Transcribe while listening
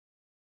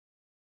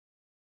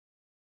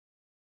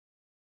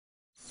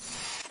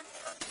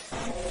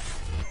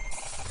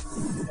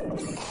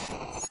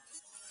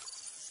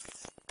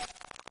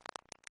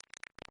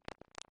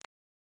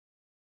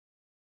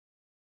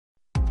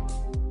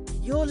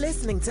You're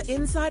listening to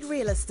Inside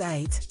Real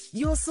Estate,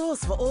 your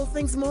source for all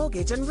things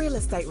mortgage and real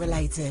estate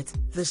related.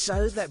 The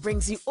show that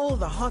brings you all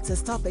the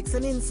hottest topics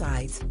and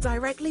insights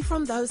directly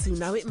from those who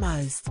know it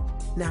most.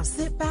 Now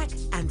sit back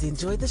and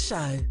enjoy the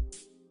show.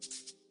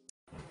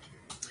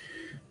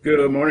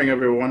 Good morning,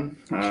 everyone.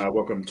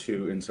 Welcome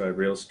to Inside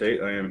Real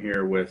Estate. I am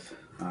here with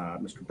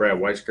Mr. Brad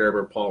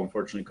Weisgerber. Paul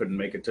unfortunately couldn't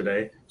make it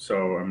today,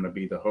 so I'm going to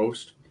be the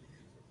host.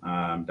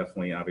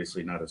 Definitely,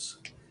 obviously not as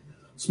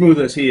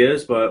smooth as he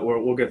is, but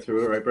we'll get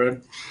through it, right,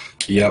 Brad?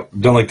 Yep.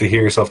 Don't like to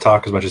hear yourself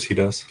talk as much as he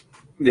does.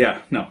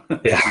 Yeah, no.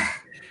 Yeah.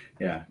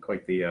 Yeah,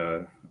 quite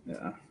the,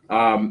 yeah.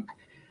 How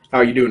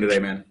are you doing today,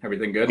 man?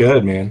 Everything good?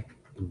 Good, man.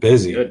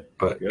 Busy, Good.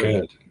 but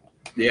good.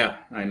 Yeah,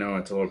 I know.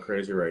 It's a little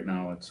crazy right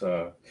now. It's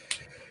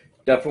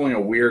definitely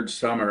a weird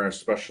summer,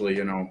 especially,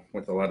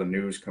 with a lot of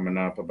news coming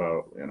up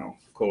about,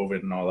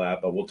 COVID and all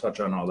that, but we'll touch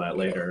on all that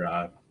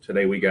later.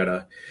 Today we got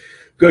a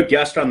good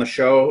guest on the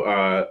show.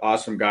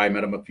 Awesome guy.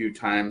 Met him a few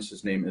times.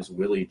 His name is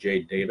Willie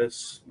J.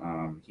 Davis.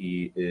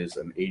 He is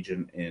an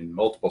agent in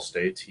multiple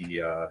states.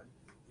 He,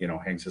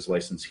 hangs his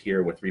license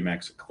here with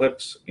Remax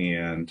Eclipse,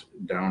 and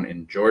down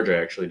in Georgia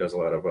actually does a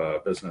lot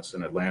of business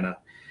in Atlanta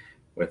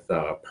with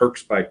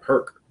Perks by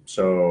Perk.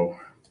 So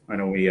I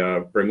know we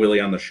bring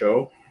Willie on the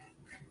show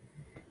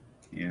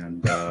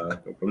and go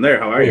from there.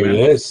 How are you, man?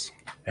 It is.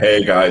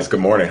 Hey guys, good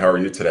morning. How are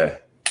you today?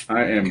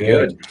 I am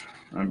good.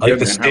 I'm I like good,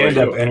 the man. How are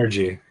stand-up you?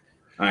 energy.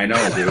 I know,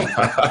 dude.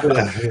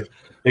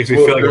 Makes me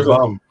feel like a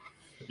bum.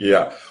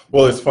 Yeah.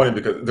 Well, it's funny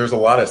because there's a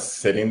lot of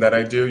sitting that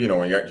I do,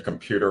 when you got your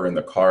computer in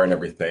the car and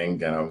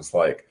everything. And I was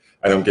like,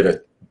 I don't get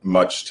a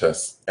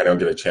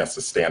chance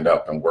to stand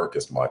up and work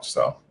as much.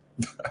 So.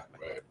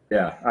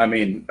 Yeah. I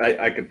mean,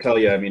 I could tell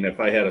you, if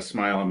I had a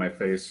smile on my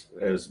face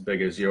as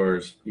big as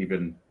yours,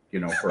 even,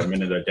 for a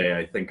minute a day,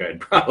 I think I'd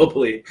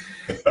probably,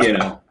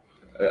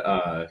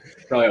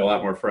 probably a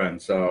lot more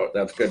friends. So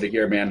that's good to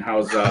hear, man.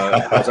 How's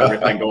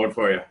everything going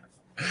for you?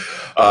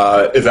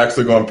 It's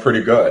actually going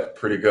pretty good.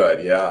 Pretty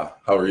good. Yeah.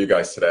 How are you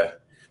guys today?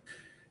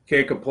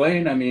 Can't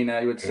complain.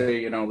 I would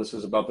say, this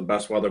is about the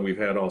best weather we've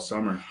had all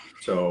summer.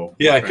 So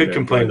Yeah, I could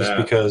complain just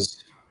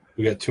because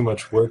we got too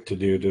much work to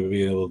do to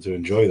be able to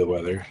enjoy the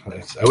weather.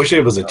 I wish I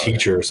was a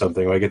teacher or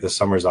something where I get the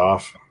summers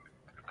off.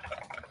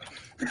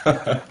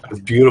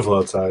 It's beautiful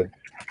outside.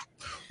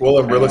 Well,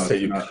 in real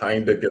estate, you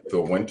kind of get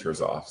the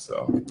winters off.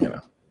 So,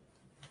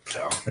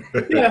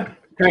 Yeah.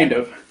 Kind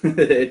of.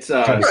 It's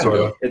sort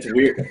of. It's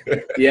weird.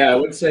 Yeah, I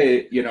would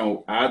say,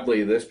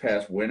 oddly, this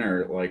past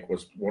winter,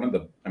 was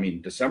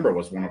December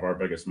was one of our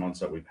biggest months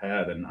that we've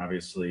had. And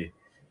obviously,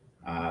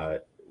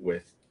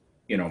 with,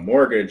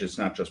 mortgage, it's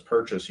not just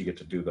purchase. You get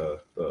to do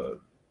the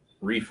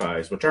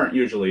refis, which aren't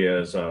usually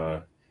as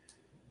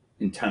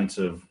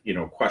intensive,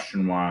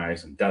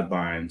 question-wise and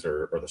deadlines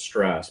or the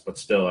stress. But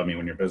still,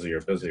 when you're busy,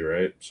 you're busy,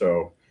 right?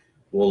 So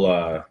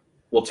we'll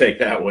take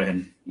that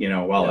win,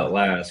 while it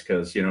lasts,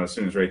 because, as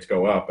soon as rates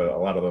go up, a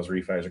lot of those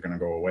refis are going to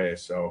go away.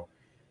 So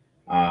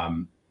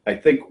I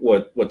think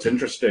what's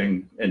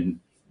interesting and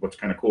what's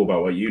kind of cool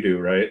about what you do,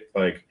 right?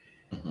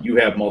 You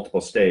have multiple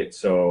states.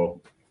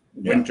 So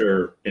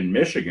winter in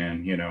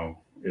Michigan,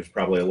 is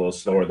probably a little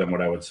slower than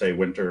what I would say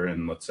winter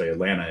in, let's say,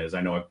 Atlanta is.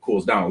 I know it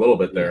cools down a little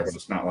bit there, but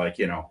it's not like,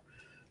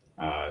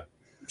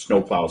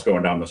 snow plows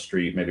going down the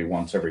street maybe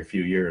once every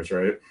few years,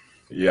 right?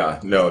 Yeah,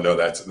 no,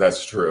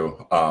 that's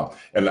true.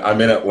 And I'm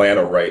in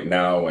Atlanta right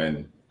now,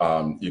 and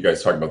you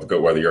guys talking about the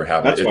good weather you're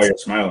having. That's why you're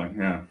smiling.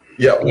 Yeah.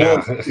 Yeah,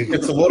 well,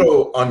 it's a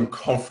little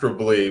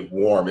uncomfortably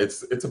warm.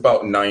 It's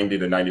about 90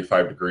 to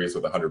 95 degrees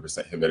with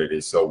 100%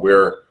 humidity. So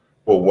we're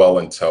well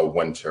into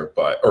winter,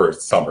 or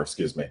summer,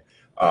 excuse me.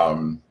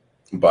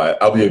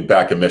 But I'll be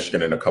back in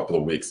Michigan in a couple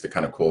of weeks to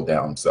kind of cool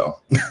down. So.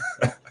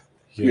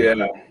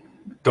 Yeah.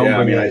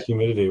 Don't bring that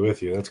humidity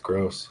with you. That's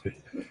gross.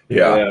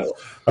 Yeah.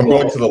 I'm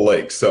going to the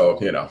lake, so,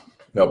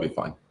 that'll be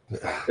fine.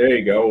 There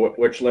you go.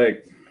 Which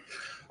lake?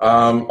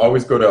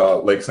 Always go to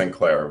Lake St.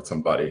 Clair with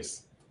some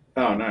buddies.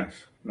 Oh,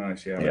 nice.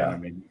 Yeah.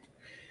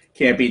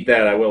 Can't beat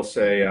that. I will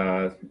say,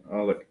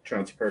 look,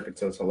 Chauncey Perkins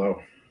says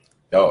hello.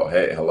 Oh,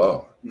 hey,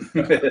 hello.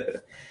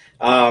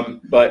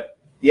 But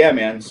yeah,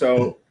 man.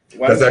 So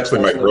that's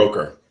actually my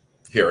broker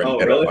here in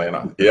really?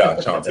 Atlanta. Yeah,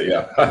 Chauncey.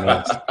 Yeah.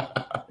 Nice.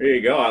 There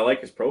you go. I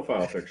like his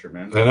profile picture,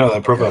 man. I know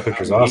that profile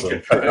picture is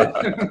awesome.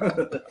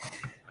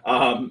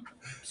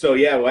 So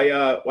yeah,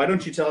 why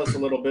don't you tell us a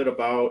little bit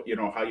about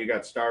how you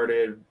got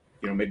started,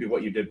 maybe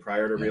what you did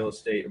prior to real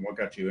estate and what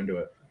got you into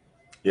it.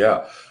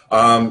 Yeah.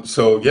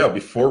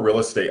 Before real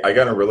estate, I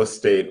got into real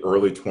estate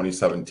early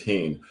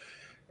 2017.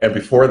 And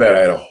before that, I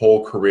had a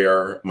whole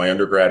career. My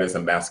undergrad is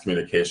in mass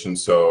communication.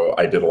 So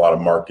I did a lot of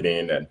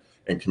marketing and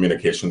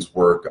communications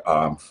work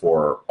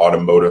for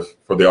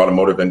the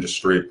automotive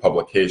industry,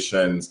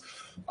 publications,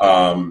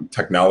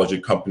 technology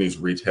companies,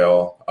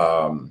 retail.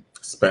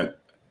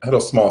 Had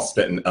a small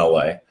stint in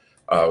LA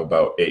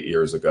about 8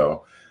 years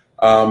ago.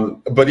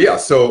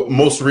 So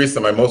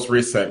my most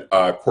recent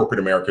corporate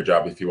America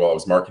job, if you will, I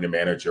was marketing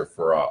manager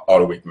for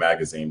Auto Week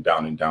magazine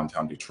down in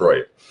downtown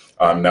Detroit.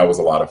 That was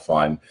a lot of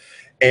fun.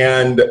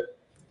 And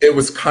it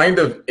was kind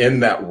of in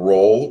that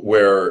role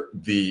where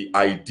the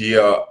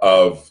idea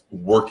of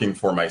working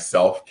for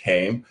myself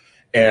came,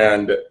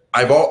 and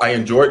I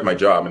enjoyed my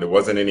job, and it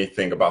wasn't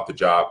anything about the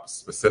job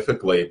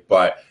specifically,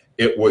 but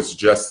it was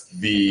just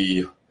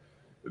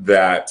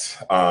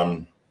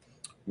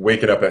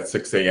waking up at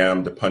 6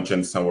 a.m. to punch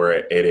in somewhere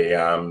at 8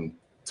 a.m.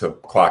 to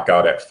clock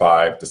out at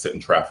 5 to sit in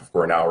traffic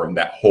for an hour, and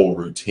that whole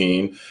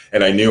routine.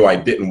 And I knew I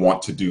didn't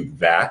want to do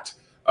that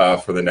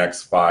for the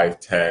next 5,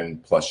 10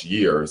 plus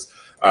years.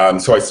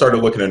 So I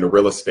started looking into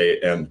real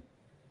estate, and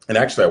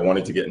actually I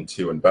wanted to get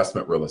into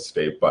investment real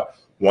estate, but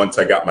once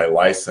I got my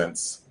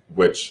license,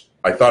 which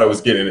I thought I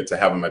was getting it to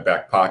have in my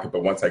back pocket,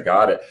 but once I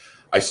got it,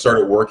 I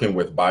started working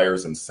with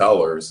buyers and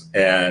sellers,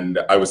 and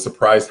I was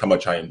surprised how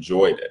much I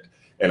enjoyed it.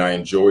 And I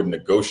enjoyed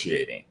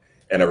negotiating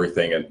and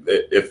everything. And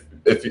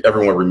if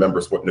everyone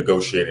remembers what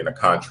negotiating a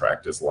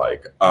contract is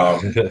like,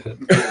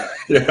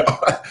 you know,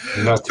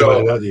 not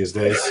doing that these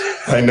days.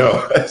 I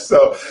know.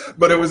 So,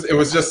 but it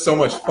was just so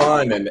much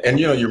fun, and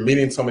you know, you're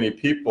meeting so many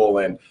people,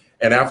 and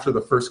after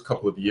the first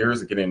couple of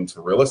years of getting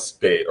into real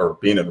estate or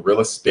being in real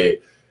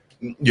estate,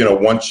 you know,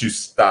 once you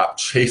stop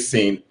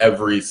chasing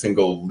every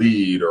single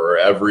lead or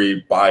every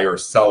buyer,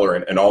 seller,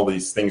 and all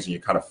these things, and you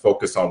kind of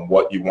focus on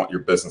what you want your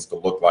business to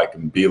look like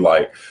and be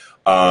like,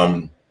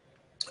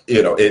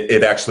 you know,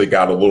 it actually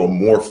got a little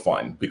more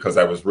fun because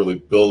I was really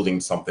building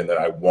something that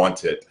I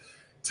wanted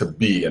to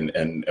be and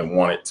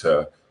wanted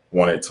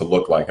to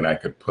look like, and I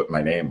could put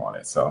my name on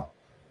it. So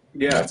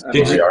Yeah. that's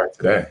where we are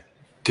today.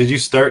 Did you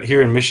start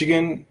here in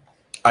Michigan?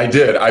 I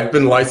did. I've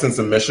been licensed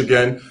in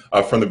Michigan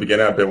from the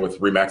beginning. I've been with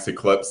Remax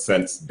Eclipse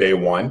since day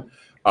one.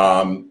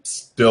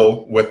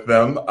 Still with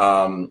them.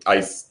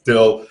 I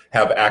still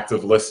have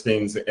active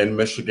listings in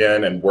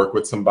Michigan and work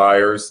with some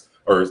buyers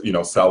or, you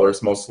know,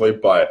 sellers mostly.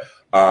 But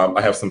I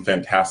have some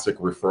fantastic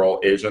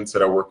referral agents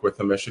that I work with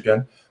in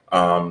Michigan,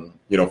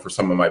 you know, for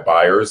some of my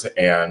buyers.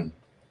 And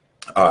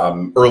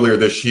earlier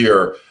this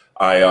year,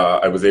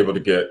 I was able to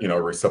get, you know,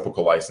 a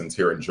reciprocal license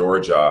here in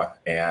Georgia.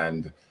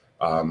 And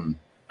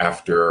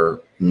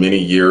after many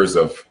years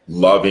of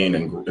loving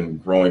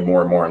and growing more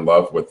and more in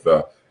love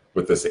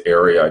with this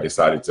area, I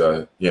decided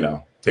to, you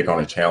know, take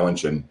on a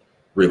challenge and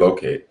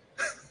relocate.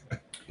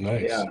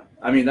 Nice. Yeah.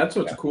 I mean, that's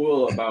what's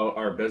cool about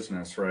our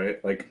business,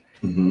 right? Like,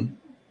 Mm-hmm.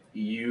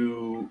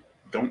 you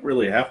don't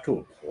really have to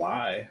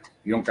apply.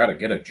 You don't got to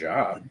get a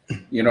job.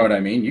 You know what I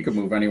mean? You can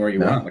move anywhere you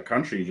want in the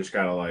country. You just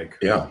got to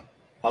like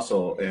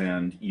hustle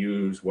and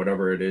use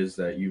whatever it is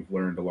that you've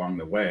learned along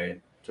the way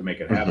to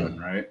make it happen,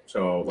 right?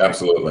 So like,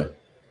 Absolutely.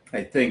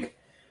 I think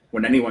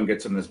when anyone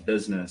gets in this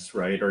business,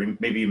 right, or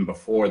maybe even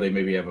before, they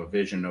maybe have a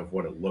vision of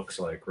what it looks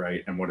like,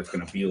 right, and what it's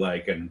going to be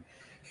like. And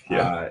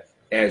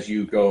as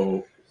you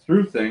go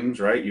through things,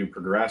 right, you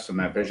progress, and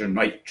that vision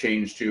might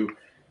change to,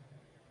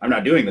 I'm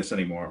not doing this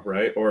anymore,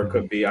 right? Or it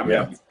could be, I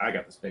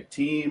got this big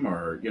team,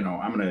 or, you know,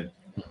 I'm going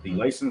to be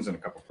licensed in a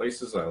couple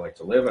places I like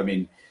to live. I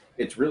mean,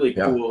 it's really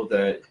cool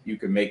that you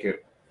can make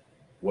it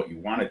what you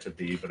want it to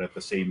be, but at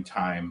the same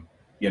time,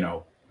 you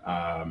know,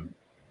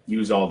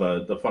 use all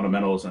the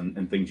fundamentals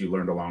and things you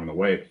learned along the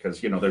way,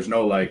 because, you know, there's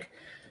no like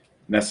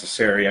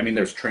necessary, I mean,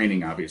 there's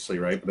training obviously,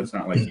 right? But it's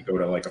not like you go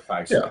to like a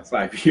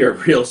 5-year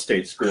real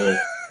estate school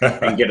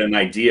and get an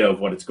idea of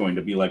what it's going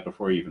to be like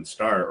before you even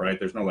start, right?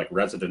 There's no like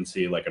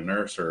residency like a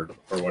nurse or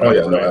whatever. Oh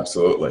yeah, no, right?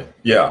 absolutely.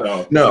 Yeah.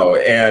 So, no,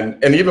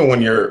 and even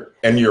when you're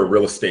in your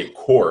real estate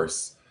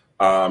course,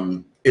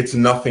 it's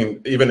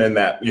nothing, even in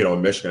that, you know,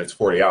 in Michigan, it's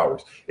 40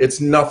 hours. It's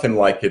nothing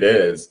like it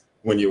is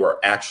when you are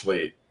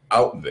actually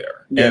out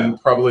there. And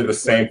probably the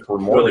same for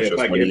mortgages.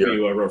 Really, if I when give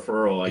you a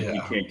referral, like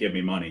you can't give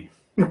me money.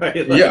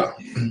 Right? Like,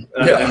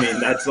 I mean,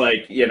 that's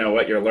like, you know,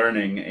 what you're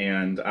learning,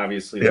 and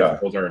obviously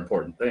those are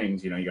important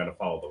things. You know, you got to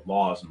follow the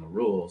laws and the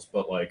rules,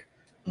 but like,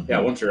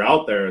 once you're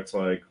out there, it's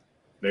like,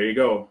 there you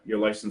go, you're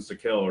licensed to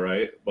kill,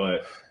 right?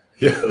 But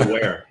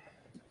where,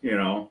 you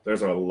know,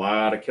 there's a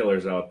lot of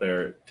killers out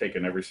there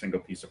taking every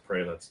single piece of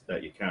prey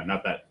that you can.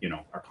 Not that, you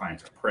know, our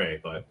clients are prey,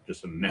 but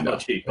just an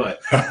analogy.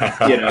 But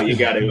you know, you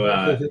got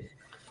to.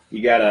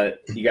 You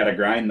gotta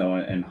grind though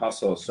and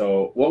hustle.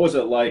 So what was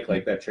it like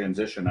that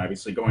transition?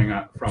 Obviously going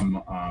up from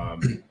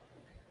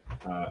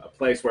a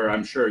place where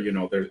I'm sure, you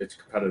know, it's a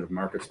competitive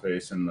market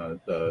space in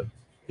the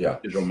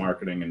digital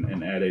marketing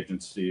and ad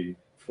agency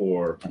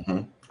for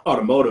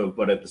automotive,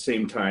 but at the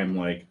same time,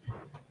 like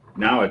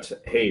now it's,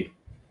 hey,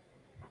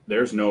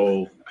 there's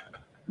no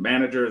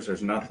managers,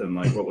 there's nothing.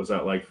 Like, what was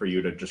that like for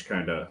you to just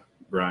kind of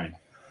grind?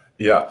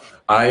 Yeah,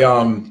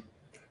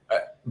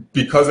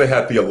 because I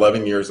had the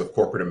 11 years of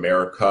corporate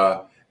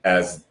America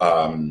as,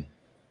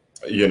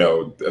 you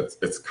know,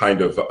 it's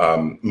kind of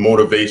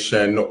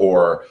motivation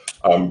or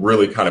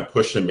really kind of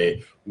pushing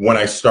me. When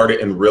I started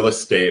in real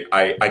estate,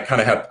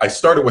 I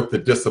started with the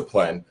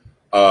discipline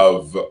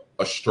of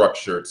a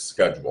structured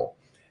schedule.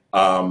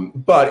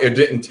 But it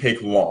didn't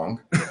take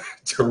long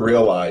to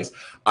realize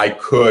I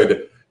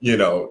could, you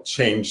know,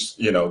 change,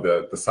 you know,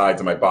 the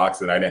sides of my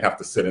box, and I didn't have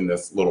to sit in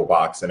this little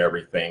box and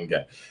everything,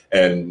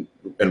 and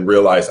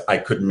realize I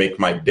could make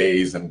my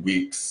days and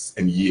weeks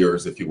and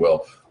years, if you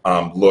will,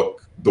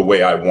 look the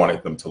way I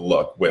wanted them to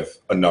look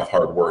with enough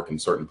hard work in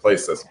certain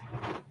places.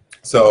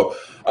 So,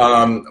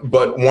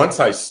 but once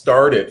I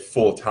started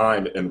full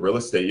time in real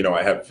estate, you know,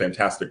 I had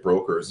fantastic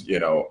brokers,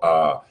 Nick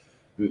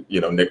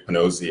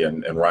Panozzi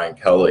and Ryan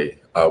Kelly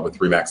with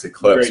Remax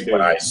Eclipse.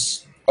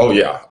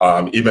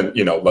 Even,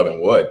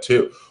 Levin Wood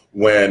too.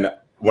 When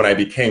I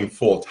became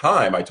full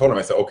time, I told him,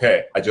 I said,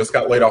 okay, I just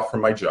got laid off from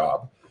my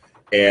job.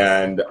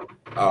 And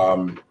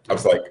I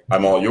was like,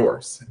 I'm all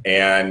yours.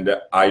 And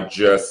I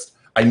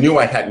knew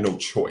I had no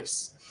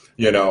choice,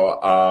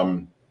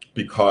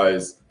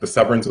 because the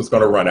severance was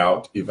going to run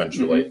out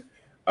eventually.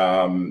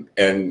 And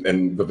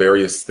the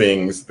various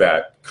things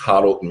that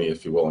coddled me,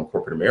 if you will, in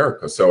corporate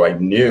America. So I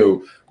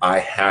knew I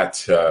had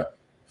to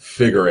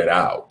figure it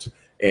out.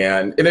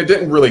 And it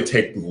didn't really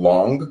take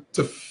long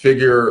to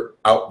figure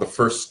out the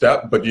first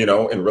step, but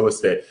in real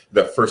estate,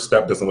 the first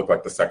step doesn't look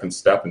like the second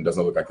step and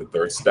doesn't look like the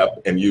third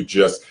step. And you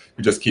just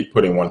keep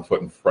putting one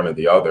foot in front of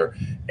the other.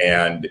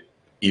 And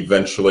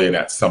eventually, and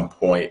at some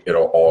point,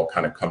 it'll all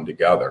kind of come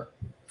together.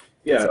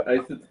 Yeah,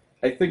 so.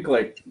 I think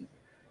like,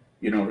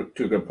 to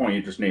a good point,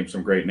 you just named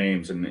some great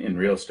names in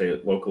real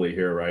estate locally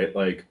here, right?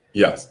 Like,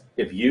 yes,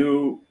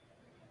 and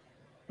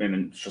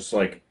it's just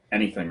like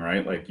anything,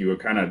 right? Like you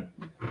kind of,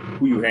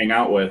 who you hang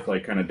out with,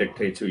 like kind of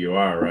dictates who you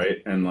are,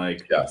 right? And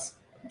like, yes,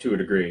 to a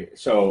degree.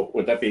 So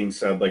with that being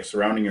said, like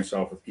surrounding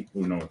yourself with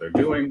people who know what they're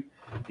doing,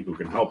 people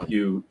who can help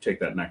you take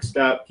that next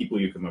step, people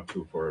you can look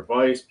to for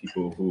advice,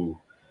 people who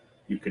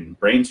you can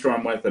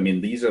brainstorm with. I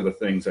mean, these are the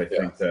things I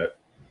think that,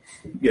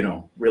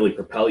 really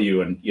propel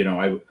you. And,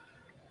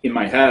 in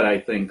my head, I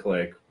think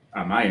like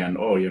on my end,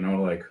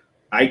 like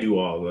I do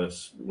all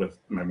this with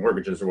my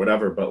mortgages or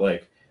whatever, but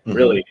like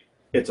really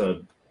it's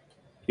a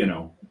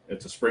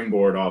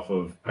springboard off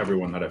of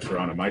everyone that I've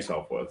surrounded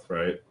myself with.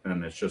 Right.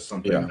 And it's just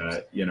something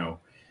that,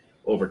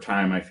 over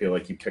time, I feel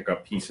like you pick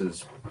up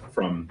pieces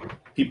from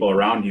people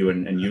around you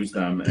and use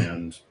them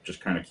and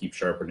just kind of keep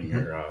sharpening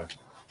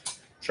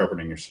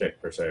your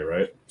stick per se,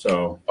 right?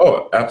 So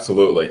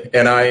absolutely.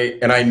 And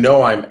I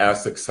know I'm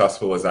as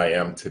successful as I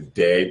am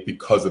today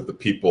because of the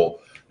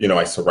people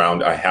I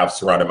have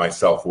surrounded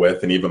myself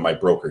with, and even my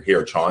broker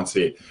here,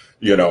 Chauncey,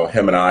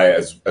 him and I,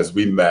 as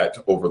we met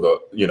over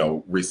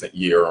the recent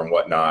year and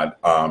whatnot,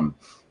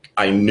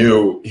 I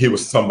knew he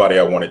was somebody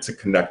I wanted to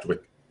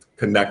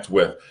connect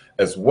with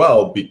as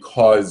well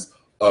because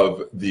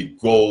of the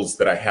goals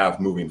that I have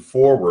moving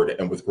forward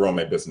and with growing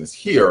my business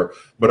here,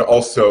 but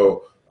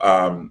also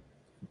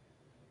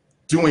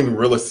doing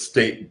real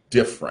estate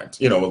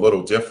different, a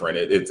little different.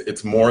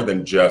 It's more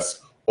than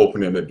just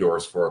opening the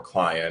doors for a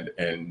client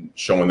and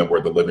showing them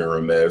where the living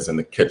room is and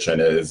the kitchen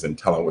is and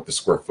telling what the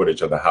square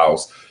footage of the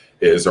house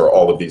is, or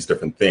all of these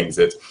different things.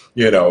 It's,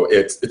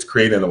 it's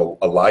creating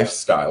a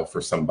lifestyle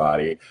for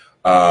somebody.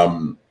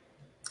 And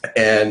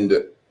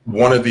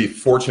one of the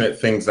fortunate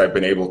things I've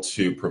been able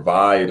to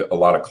provide a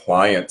lot of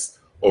clients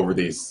over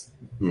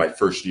my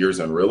first years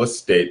in real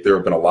estate, there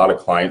have been a lot of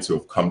clients who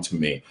have come to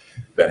me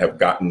that have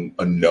gotten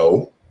a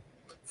no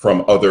from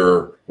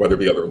whether it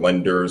be other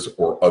lenders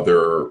or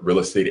other real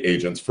estate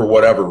agents for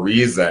whatever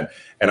reason.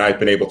 And I've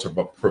been able to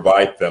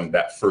provide them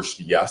that first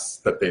yes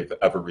that they've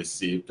ever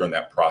received during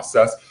that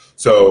process.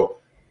 So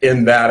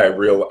in that, I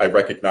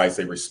recognize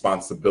a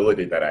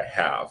responsibility that I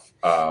have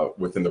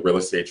within the real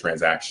estate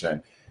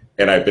transaction.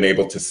 And I've been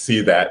able to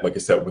see that, like I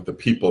said, with the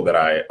people that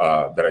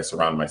I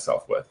surround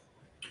myself with.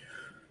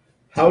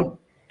 How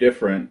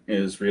different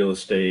is real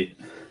estate,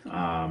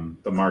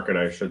 the market,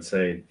 I should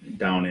say,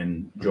 down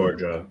in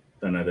Georgia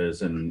than it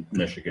is in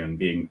Michigan,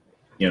 being,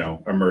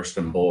 immersed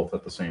in both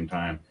at the same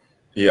time?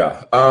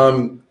 Yeah.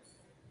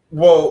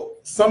 Well,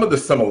 some of the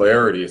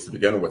similarities to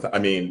begin with, I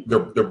mean, they're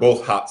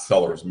both hot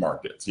sellers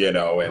markets,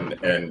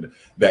 and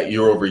that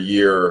year over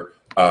year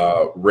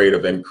rate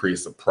of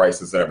increase of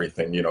prices and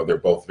everything, they're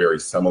both very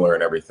similar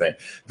and everything.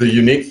 The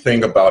unique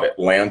thing about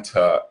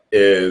Atlanta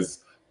is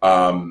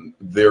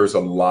there's a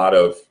lot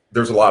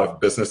of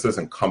businesses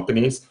and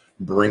companies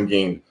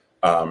bringing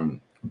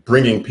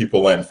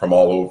people in from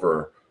all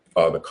over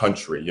the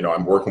country.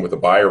 I'm working with a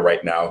buyer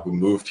right now who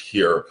moved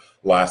here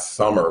last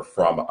summer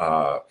from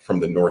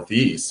the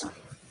Northeast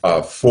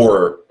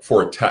for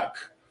a tech,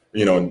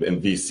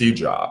 and VC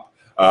job.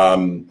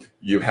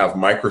 You have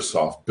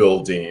Microsoft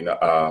building,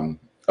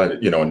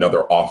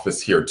 another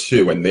office here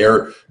too, and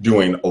they're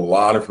doing a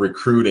lot of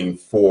recruiting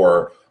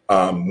for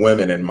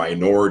women and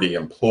minority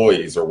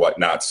employees or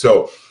whatnot.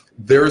 So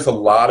there's a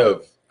lot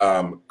of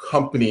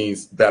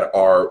companies that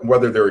are,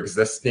 whether they're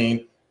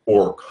existing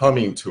or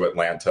coming to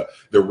Atlanta,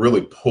 they're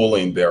really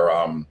pulling they're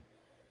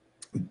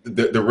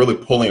really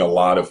pulling a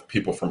lot of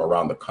people from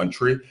around the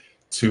country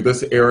to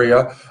this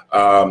area.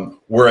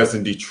 Whereas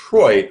in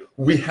Detroit,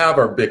 we have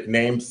our big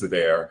names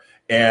there.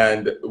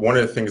 And one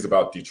of the things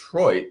about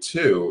Detroit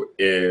too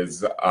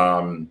is,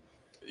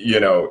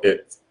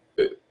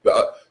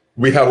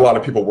 we have a lot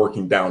of people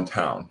working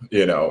downtown,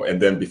 and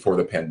then before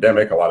the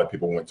pandemic, a lot of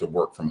people went to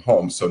work from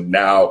home. So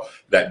now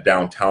that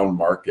downtown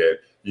market,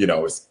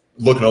 is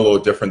looking a little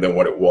different than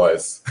what it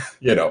was,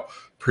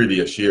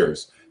 previous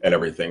years and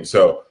everything.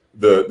 So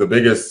the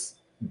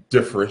biggest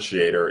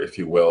differentiator, if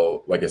you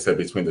will, like I said,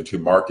 between the two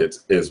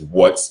markets is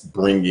what's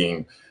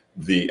bringing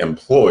the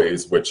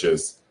employees, which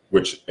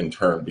in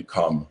turn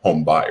become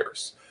home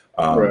buyers.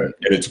 Right.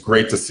 And it's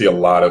great to see a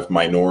lot of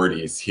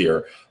minorities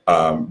here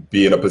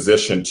be in a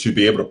position to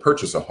be able to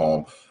purchase a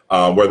home,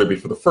 whether it be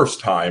for the first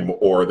time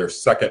or their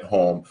second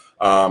home,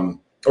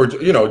 or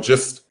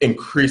just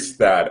increase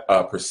that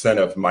percent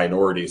of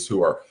minorities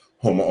who are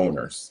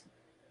homeowners.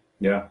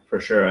 Yeah, for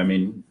sure. I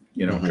mean,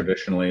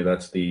 traditionally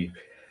that's the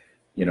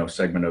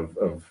segment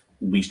of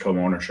leased home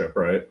ownership,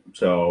 right?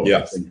 So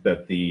Yes. I think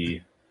that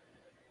the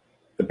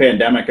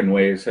pandemic in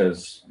ways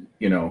has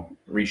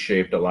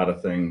reshaped a lot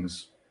of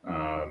things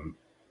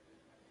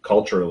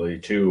culturally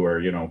too,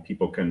 where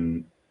people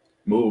can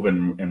move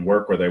and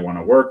work where they want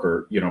to work,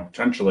 or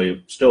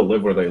potentially still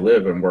live where they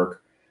live and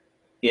work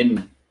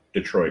in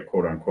Detroit,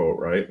 quote unquote,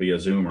 right, via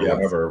Zoom or Yes.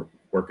 whatever,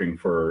 working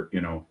for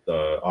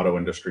the auto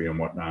industry and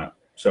whatnot.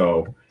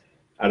 So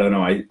I don't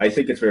know. I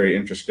think it's very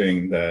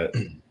interesting that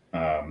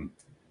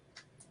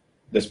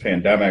this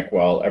pandemic,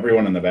 while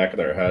everyone in the back of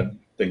their head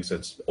thinks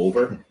it's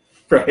over,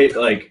 right?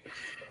 Like,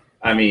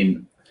 I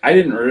mean, I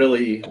didn't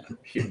really,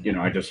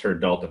 I just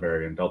heard Delta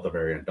variant,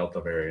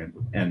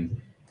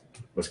 and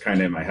was kind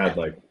of in my head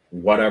like,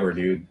 whatever,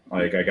 dude.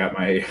 Like, I got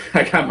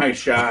my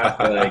shot.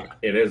 Like,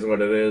 it is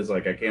what it is.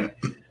 Like, I can't.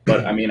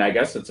 But I mean, I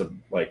guess it's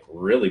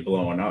really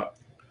blowing up.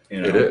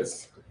 It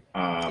is.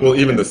 Well,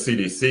 even the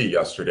CDC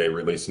yesterday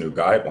released new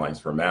guidelines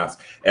for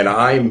masks, and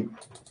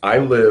I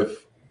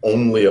live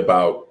only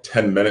about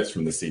 10 minutes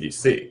from the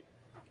CDC.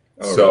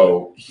 Oh, So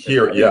really?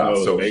 here, yeah.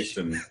 So based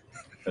in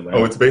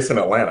Atlanta. it's based in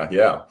Atlanta,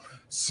 yeah.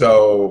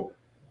 So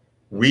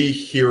we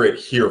hear it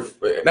here,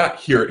 not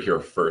hear it here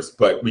first,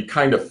 but we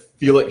kind of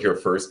feel it here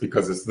first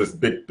because it's this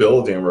big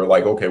building. We're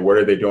like, okay, what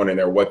are they doing in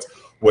there?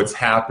 What's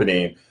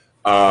happening?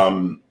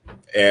 And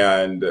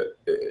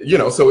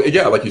so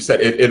yeah, like you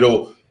said,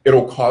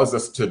 it'll cause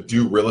us to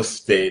do real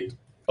estate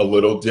a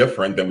little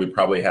different than we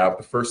probably have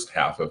the first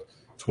half of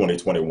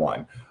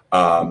 2021,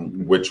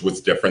 which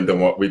was different than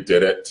what we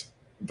did it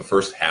the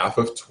first half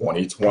of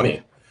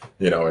 2020,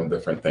 and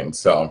different things.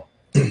 So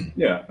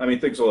yeah, I mean,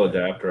 things will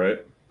adapt,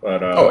 right?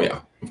 But oh yeah,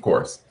 of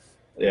course.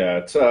 Yeah,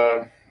 it's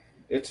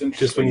interesting.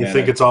 Just when you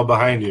think it's all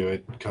behind you,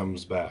 it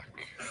comes back.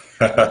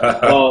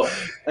 Well,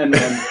 and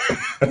then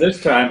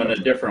this time in a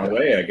different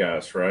way, I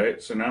guess,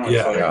 right? So now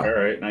it's all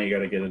right, now you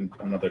got to get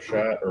another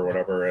shot or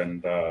whatever,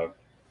 and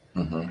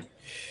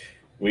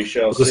we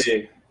shall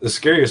see. The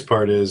scariest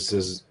part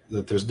is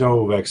that there's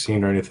no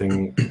vaccine or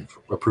anything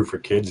approved for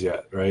kids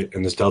yet, right?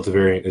 And this Delta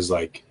variant is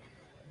like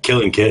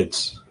killing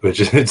kids, which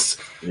it's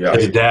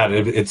as a dad,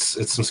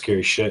 it's some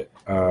scary shit.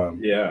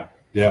 Yeah.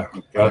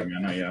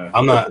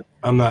 I'm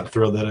not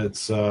thrilled that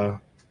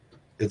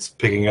it's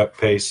picking up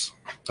pace.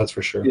 That's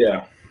for sure.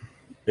 Yeah.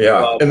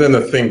 Yeah. And then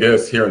the thing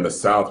is, here in the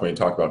South, when you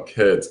talk about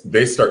kids,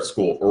 they start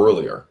school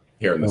earlier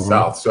here in the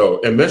South. So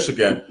in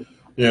Michigan,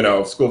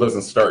 school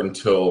doesn't start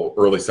until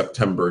early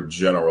September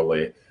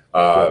generally.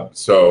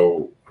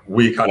 So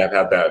we kind of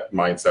had that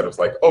mindset of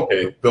like,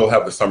 okay, they'll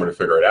have the summer to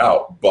figure it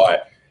out.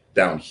 But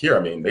down here, I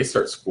mean, they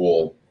start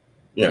school,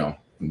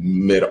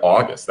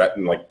 mid-August, that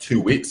in like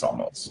 2 weeks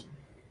almost.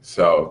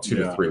 So 2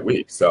 to 3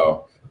 weeks.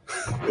 So,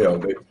 they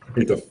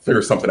need to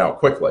figure something out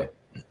quickly.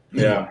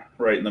 Yeah,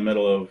 right in the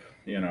middle of,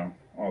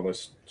 all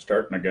this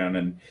starting again.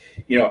 And,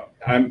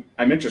 I'm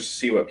interested to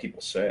see what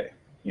people say,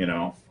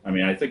 I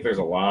mean, I think there's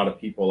a lot of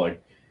people,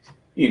 like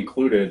you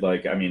included,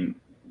 like, I mean,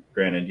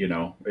 granted,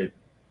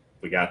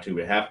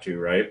 we have to,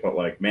 right? But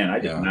like, man, I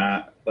did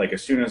not, like,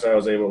 as soon as I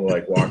was able to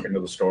like walk into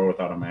the store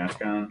without a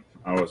mask on,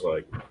 I was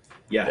like,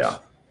 yes. Yeah.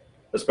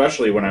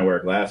 Especially when I wear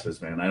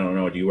glasses, man. I don't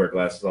know. Do you wear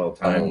glasses all the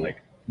time?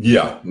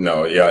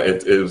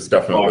 It was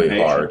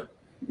definitely hard.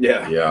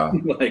 Yeah. Yeah.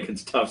 Like,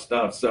 it's tough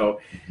stuff. So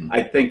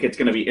I think it's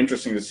going to be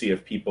interesting to see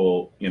if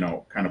people,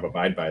 kind of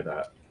abide by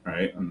that,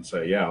 right? And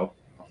say, I'll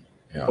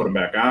put them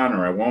back on,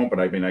 or I won't. But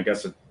I mean, I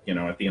guess, at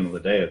the end of the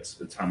day,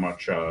 it's how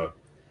much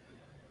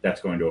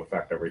that's going to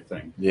affect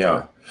everything.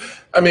 Yeah.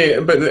 I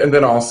mean, and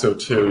then also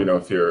too,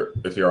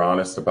 if you're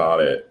honest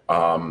about it,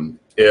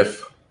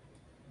 if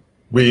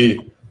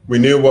we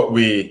knew what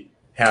we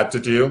had to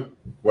do,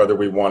 whether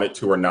we wanted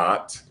to or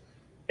not,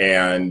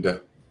 and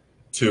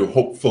to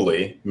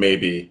hopefully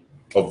maybe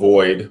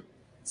avoid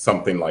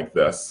something like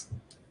this,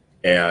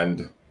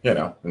 and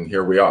and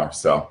here we are.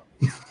 So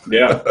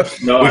yeah,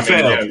 no, we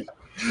failed.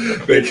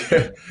 Good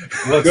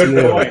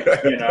point.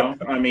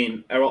 I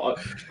mean,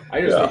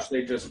 I just wish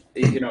they just,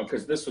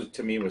 because this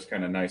was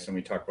kind of nice, and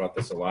we talk about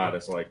this a lot.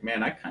 It's like,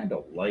 man, I kind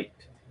of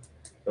liked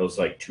those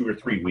like 2 or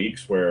 3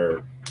 weeks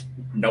where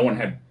no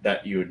one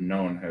that you had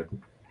known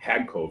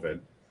had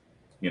COVID.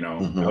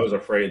 I was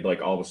afraid,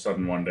 like, all of a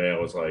sudden one day I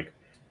was like,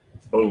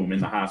 boom, in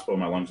the hospital,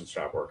 my lungs would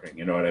stop working.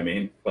 You know what I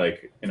mean?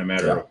 Like, in a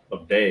matter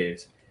of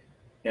days.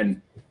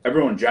 And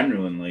everyone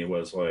genuinely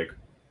was like,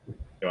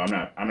 I'm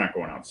not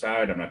going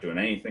outside. I'm not doing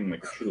anything,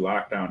 like a true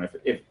lockdown.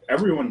 If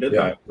everyone did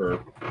that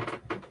for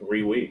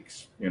 3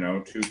 weeks,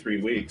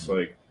 2-3 weeks,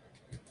 like,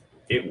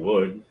 it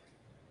would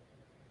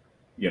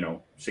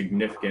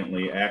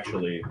significantly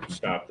actually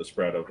stop the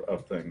spread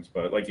of things.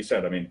 But like you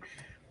said, I mean,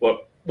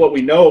 what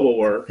we know will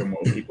work and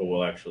what people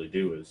will actually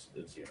do is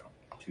two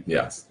things.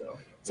 Yes. So,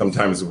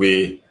 sometimes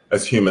we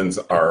as humans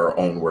are our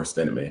own worst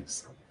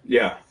enemies.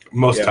 Yeah.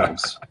 Most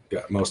times.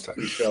 Yeah, most times.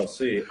 We shall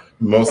see.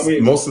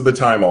 Most of the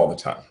time, all the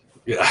time.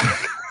 Yeah.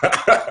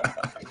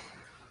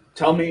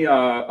 Tell me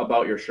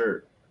about your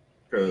shirt,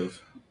 because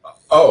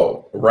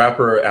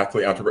rapper,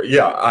 athlete, entrepreneur.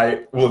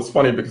 Yeah, well, it's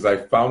funny because I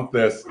found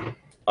this.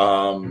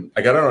 I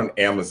got it on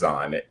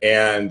Amazon,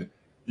 and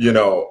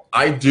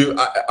I'm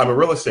a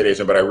real estate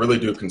agent, but I really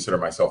do consider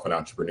myself an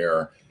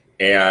entrepreneur.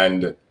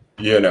 And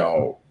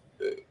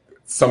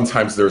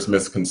sometimes there's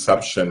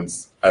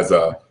misconceptions as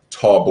a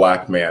tall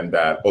black man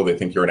that they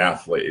think you're an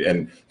athlete.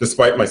 And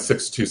despite my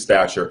 6'2"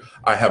 stature,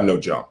 I have no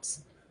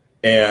jumps.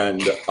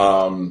 And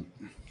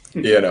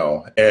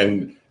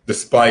and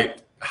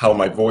despite how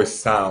my voice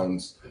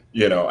sounds,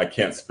 I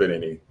can't spit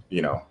any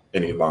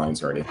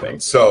lines or anything.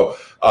 So,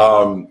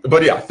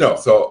 but yeah, no.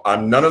 So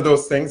I'm none of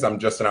those things. I'm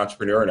just an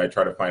entrepreneur, and I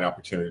try to find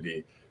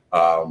opportunity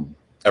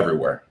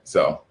everywhere.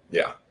 So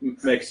yeah,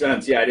 makes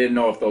sense. Yeah, I didn't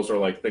know if those were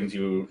like things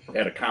you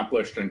had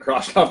accomplished and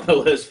crossed off the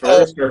list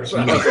first, or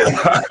something.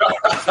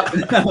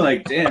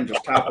 Like, damn,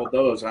 just toppled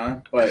those,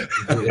 huh? But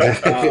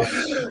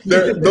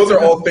those are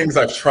all things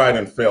I've tried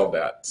and failed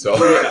at. So,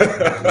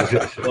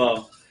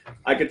 well,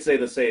 I could say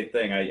the same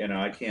thing.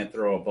 I can't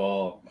throw a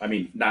ball. I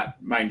mean, not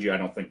mind you, I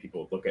don't think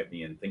people would look at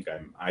me and think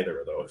I'm either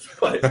of those.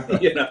 But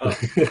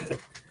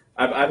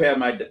I've had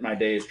my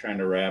days trying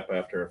to rap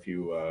after a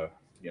few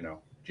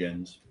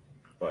gins.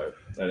 But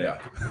that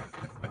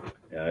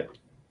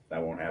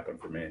won't happen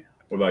for me.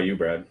 What about you,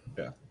 Brad?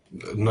 Yeah,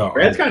 no.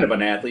 Brad's kind of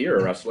an athlete. You're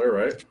a wrestler,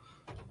 right?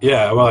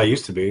 Yeah, well, I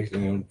used to be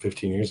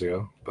 15 years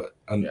ago, but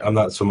I'm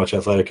not so much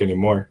athletic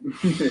anymore.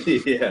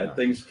 Yeah,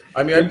 things.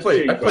 I mean,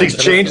 things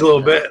changed a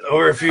little bit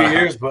over a few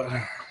years, but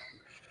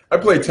I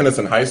played tennis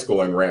in high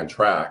school and ran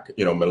track,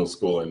 middle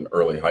school and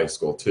early high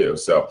school too.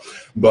 So,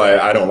 but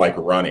I don't like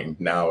running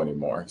now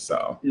anymore.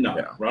 So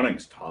no,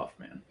 running's tough,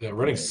 man. Yeah,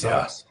 running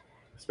sucks.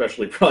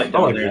 Especially probably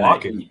down there,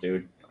 walking,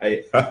 dude.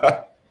 I've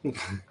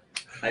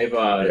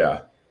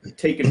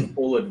taken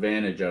full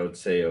advantage, I would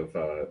say, of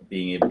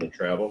being able to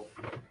travel,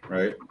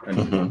 right?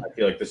 And I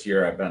feel like this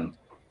year I've been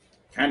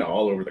kind of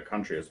all over the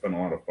country. It's been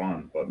a lot of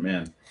fun, but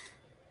man,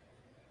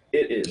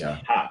 it is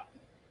hot.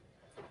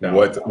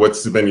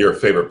 What's been your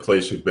favorite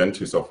place you've been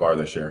to so far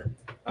this year,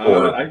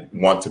 or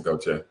want to go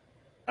to?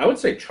 I would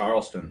say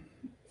Charleston.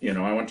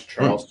 I went to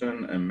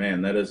Charleston, and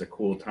man, that is a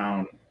cool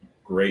town.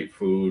 Great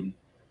food.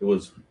 It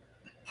was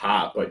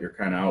hot, but you're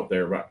kind of out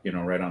there,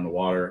 right on the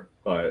water.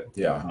 But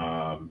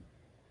I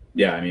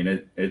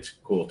mean, it's a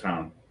cool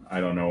town.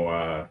 I don't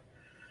know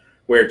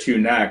where to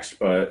next,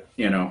 but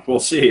we'll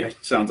see. It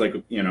sounds like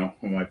we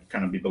might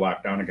kind of be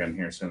locked down again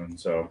here soon.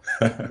 So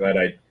glad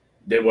I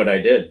did what I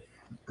did.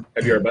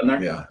 Have you ever been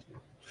there? Yeah,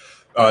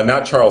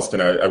 not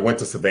Charleston. I went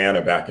to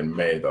Savannah back in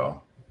May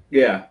though.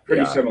 Yeah,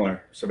 pretty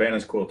similar.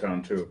 Savannah's a cool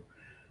town too.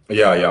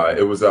 Yeah.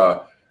 It was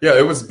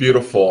it was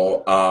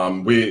beautiful.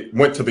 We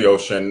went to the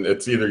ocean.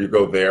 It's either you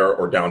go there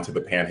or down to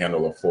the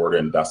Panhandle of Florida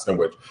in Destin,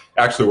 which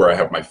actually where I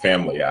have my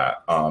family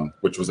at,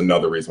 which was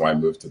another reason why I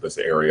moved to this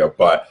area.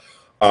 But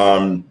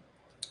and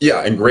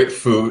great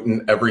food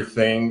and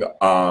everything.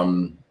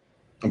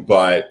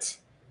 But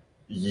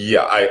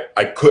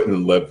I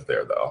couldn't live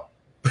there though.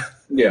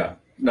 Yeah.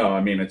 No,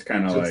 I mean, it's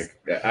kind of like,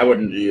 I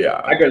wouldn't,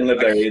 I couldn't live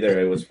there either.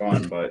 It was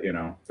fun, but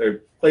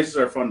places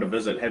are fun to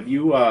visit. Have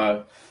you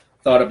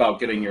thought about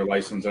getting your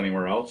license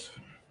anywhere else?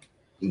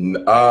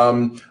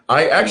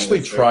 I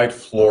actually tried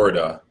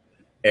Florida,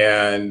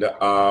 and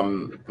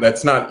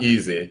that's not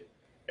easy.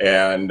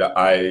 And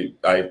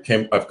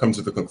I've come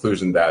to the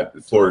conclusion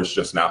that Florida is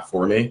just not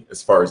for me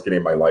as far as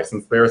getting my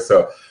license there.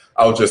 So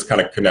I'll just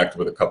kind of connect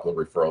with a couple of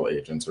referral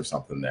agents or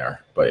something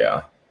there. But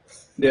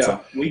it's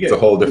a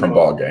whole different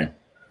ball game.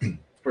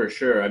 For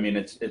sure. I mean,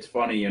 it's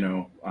funny,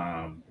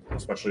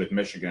 especially with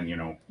Michigan,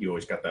 you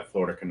always got that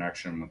Florida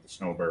connection with the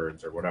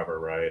snowbirds or whatever,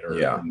 right? Or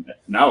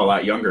now a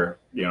lot younger,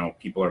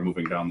 people are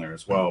moving down there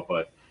as well.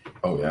 But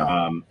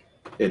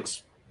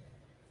it's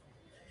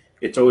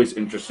always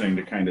interesting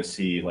to kind of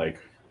see like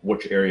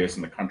which areas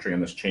in the country,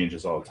 and this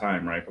changes all the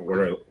time, right? But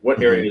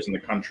what areas in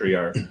the country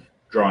are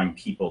drawing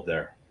people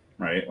there,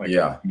 right? Like,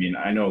 I mean,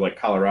 I know like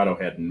Colorado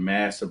had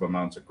massive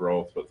amounts of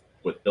growth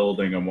with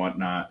building and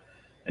whatnot.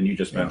 And you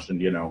just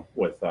mentioned,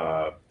 with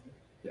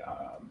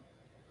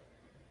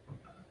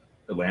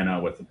Atlanta,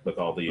 with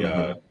all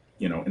the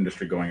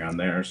industry going on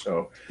there.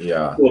 So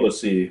cool to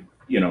see,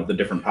 the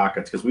different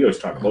pockets, because we always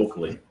talk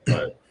locally.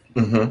 But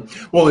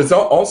well, it's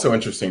also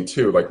interesting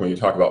too. Like when you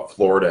talk about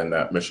Florida and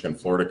that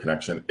Michigan-Florida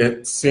connection,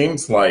 it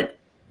seems like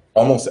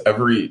almost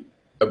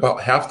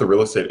about half the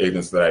real estate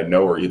agents that I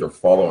know or either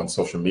follow on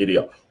social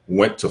media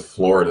went to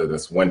Florida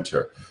this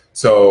winter.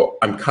 So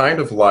I'm kind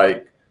of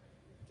like,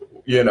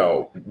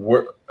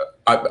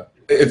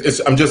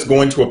 I'm just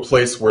going to a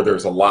place where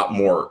there's a lot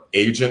more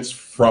agents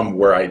from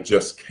where I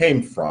just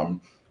came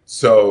from.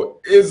 So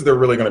is there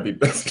really going to be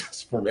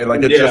business for me?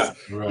 Like it just,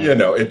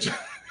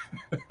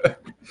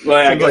 Well,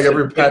 I Seems guess like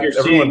every if pack, you're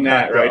everyone seeing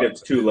that, packed right, up.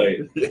 it's too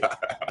late, Yeah,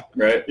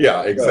 right?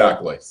 yeah,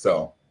 exactly.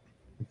 So,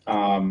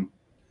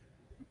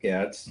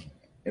 Yeah, it's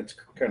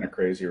kind of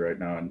crazy right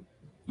now. And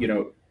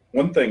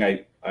one thing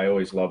I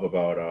always love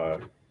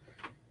about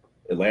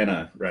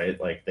Atlanta, right?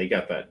 Like they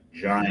got that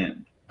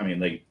giant. I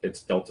mean,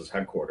 it's Delta's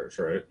headquarters,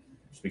 right?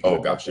 Speaking oh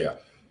of gosh, Delta.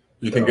 yeah.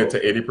 You can get So,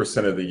 to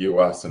 80% of the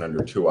U.S. in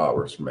under 2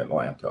 hours from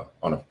Atlanta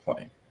on a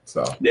plane.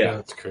 So, yeah,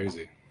 that's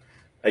crazy.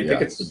 I think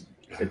yes.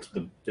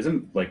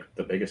 isn't like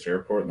the biggest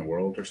airport in the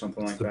world or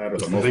something like that, or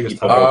it's the the most biggest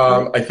people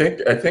hub. go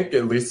through. I think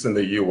at least in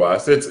the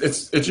U.S.,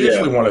 it's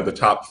usually one of the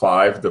top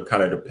five,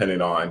 kind of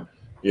depending on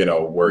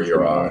where Who's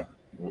you're gonna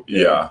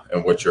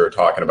and what you're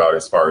talking about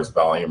as far as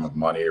volume of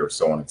money or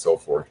so on and so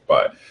forth.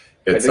 But I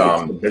it's think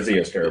it's the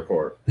busiest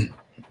airport.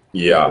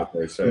 yeah. What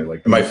they say.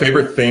 Like My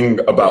favorite thing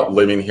about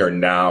living here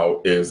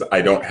now is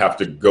I don't have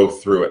to go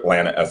through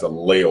Atlanta as a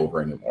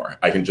layover anymore.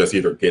 I can just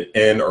either get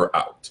in or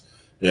out.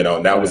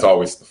 And that was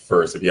always the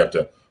first. If you have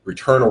to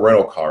return a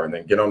rental car and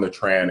then get on the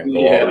train and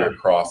go all the way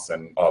across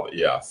and all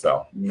that.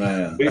 So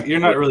man, You're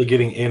not really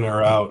getting in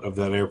or out of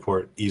that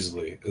airport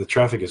easily. The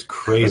traffic is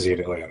crazy in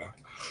Atlanta.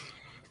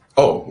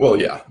 oh well,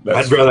 yeah.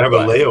 I'd rather have a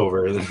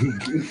layover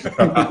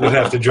than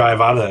have to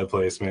drive out of that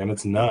place, man.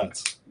 It's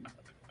nuts.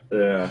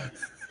 Yeah.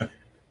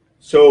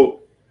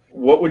 So,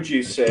 what would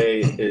you say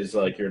is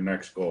like your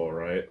next goal,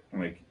 right?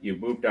 Like you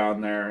moved down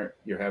there,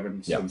 you're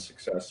having some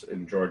success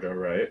in Georgia,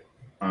 right?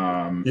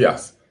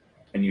 Yes.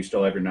 And you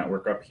still have your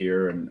network up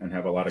here and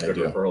have a lot of good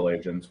referral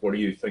agents. What are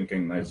you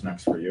thinking is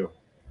next for you?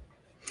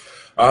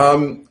 I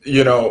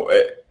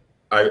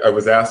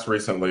was asked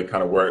recently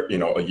kind of where,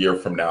 a year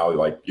from now,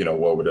 like,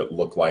 what would it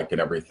look like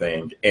and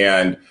everything.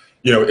 And,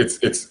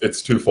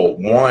 it's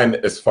twofold. One,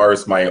 as far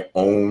as my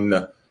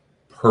own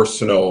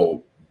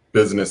personal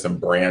business and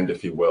brand,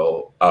 if you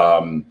will,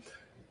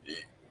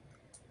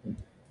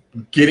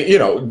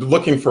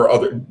 looking for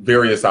other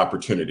various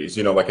opportunities.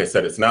 Like I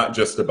said, it's not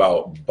just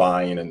about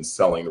buying and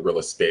selling real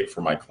estate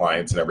for my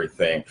clients and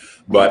everything,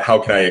 but how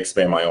can I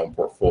expand my own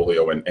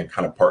portfolio and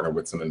kind of partner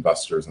with some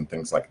investors and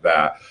things like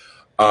that.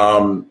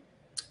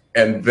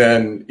 And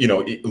then,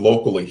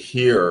 locally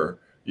here,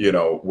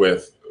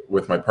 with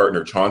my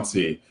partner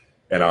Chauncey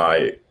and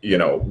I,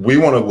 we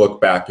want to look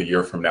back a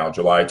year from now,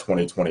 July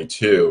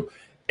 2022,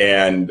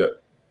 and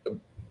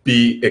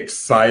be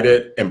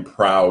excited and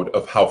proud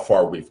of how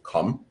far we've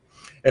come.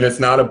 And it's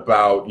not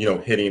about,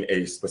 hitting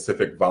a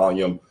specific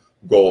volume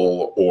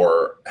goal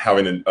or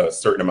having a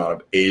certain amount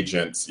of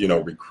agents,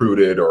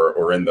 recruited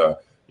or in the,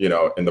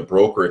 in the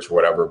brokerage or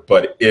whatever,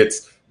 but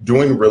it's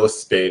doing real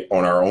estate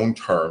on our own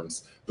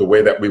terms, the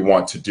way that we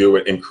want to do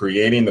it, and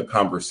creating the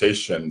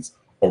conversations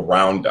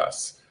around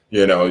us.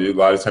 A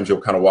lot of times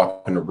you'll kind of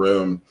walk in a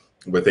room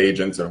with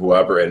agents or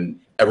whoever, and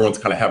everyone's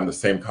kind of having the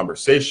same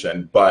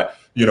conversation. But,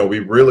 we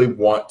really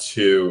want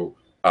to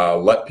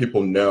let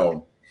people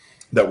know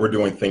that we're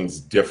doing things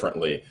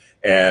differently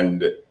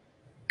and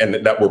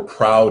that we're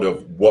proud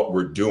of what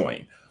we're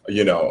doing,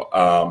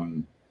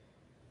 and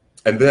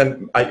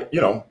then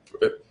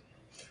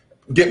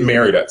get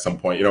married at some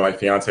point. My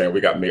fiance and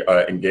we got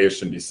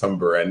engaged in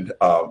December and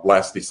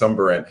last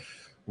December, and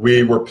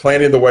we were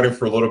planning the wedding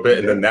for a little bit,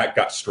 and then that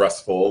got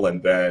stressful,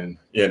 and then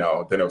then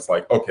it was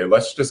like, okay,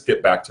 let's just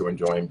get back to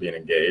enjoying being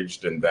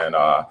engaged, and then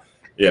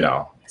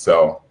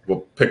so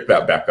we'll pick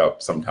that back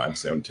up sometime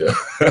soon too.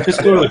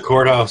 Just go to the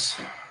courthouse.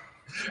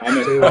 I'm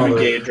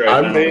engaged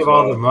right now. Save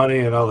all the money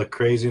and all the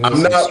craziness.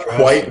 I'm not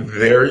quite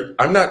there.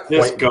 I'm not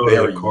just quite go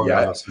there to the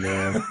courthouse, yet.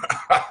 Man.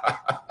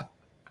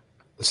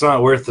 It's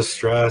not worth the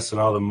stress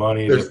and all the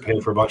money to pay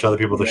for a bunch of other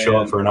people to show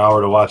up for an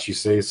hour to watch you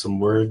say some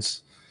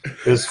words.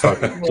 Just go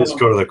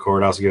to the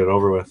courthouse and get it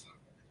over with.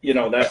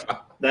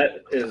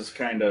 That is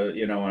kind of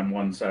on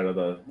one side of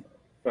the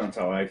fence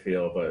how I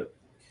feel, but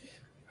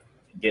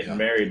getting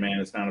married, man,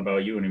 it's not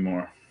about you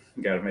anymore.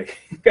 You gotta make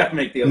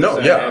the other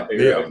side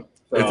happy. Right?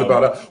 So, it's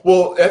about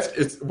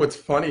it's what's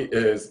funny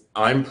is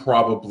I'm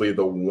probably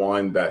the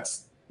one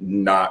that's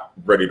not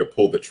ready to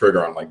pull the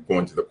trigger on like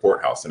going to the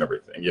courthouse and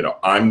everything.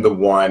 I'm the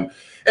one,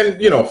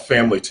 and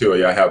family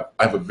too. I have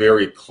a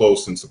very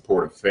close and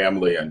supportive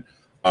family, and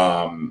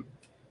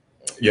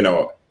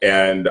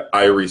and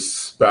I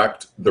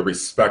respect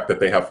that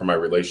they have for my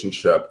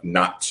relationship,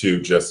 not to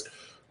just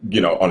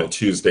on a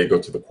Tuesday go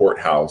to the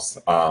courthouse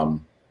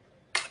and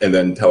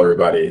then tell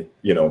everybody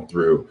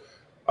through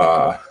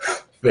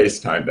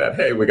FaceTime that,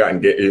 hey, we got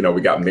engaged,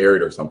 we got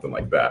married or something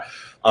like that.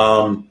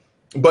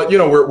 But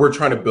we're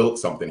trying to build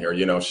something here.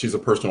 She's a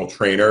personal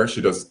trainer.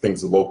 She does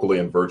things locally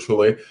and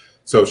virtually.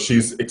 So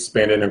she's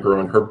expanding and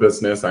growing her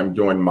business. I'm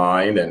doing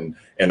mine and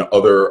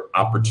other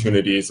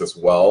opportunities as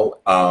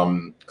well.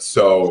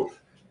 So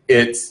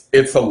it's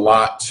a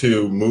lot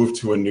to move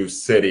to a new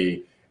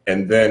city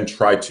and then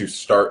try to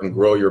start and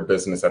grow your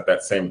business at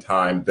that same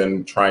time,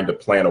 then trying to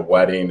plan a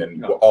wedding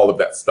and all of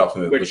that stuff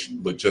and the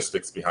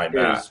logistics behind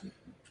that.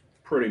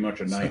 Pretty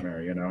much a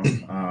nightmare,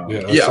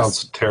 That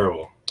sounds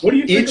terrible. What do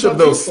you think each of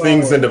those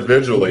things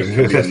individually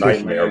can be a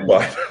nightmare,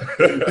 but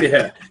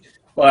yeah.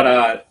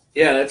 But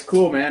Yeah, that's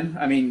cool, man.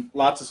 I mean,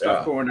 lots of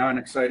stuff going on,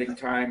 exciting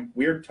time,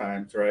 weird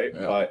times, right?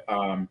 Yeah. But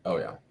Oh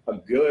yeah. a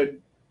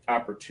good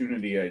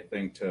opportunity, I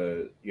think,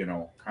 to,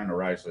 kind of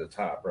rise to the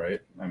top, right?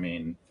 I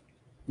mean,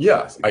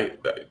 Yes,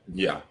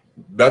 yeah.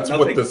 That's what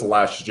nothing. this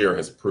last year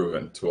has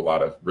proven to a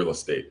lot of real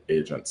estate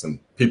agents and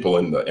people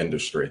in the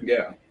industry.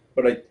 Yeah,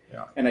 but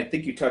Yeah. and I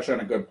think you touched on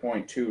a good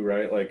point too,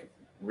 right? Like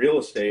real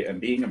estate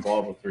and being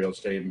involved with real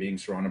estate and being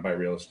surrounded by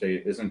real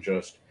estate isn't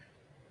just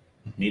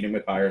meeting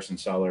with buyers and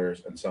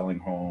sellers and selling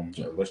homes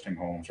or listing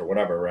homes or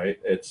whatever, right?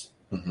 It's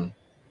hmm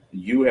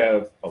you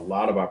have a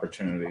lot of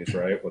opportunities,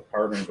 right? With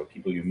partners, with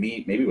people you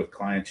meet, maybe with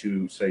clients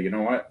who say, you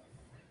know what,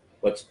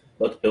 let's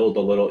build a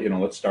little,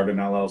 let's start an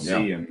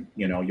LLC, Yeah. and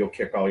you'll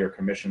kick all your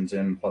commissions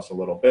in plus a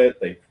little bit.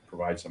 They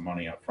provide some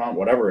money up front,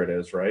 whatever it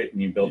is, right?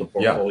 And you build a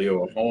Yeah.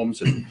 portfolio of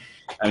homes. And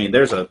I mean,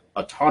 there's a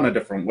ton of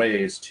different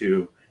ways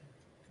to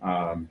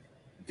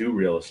do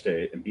real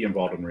estate and be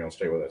involved in real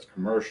estate, whether it's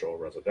commercial,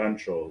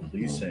 residential,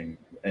 leasing,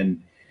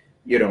 and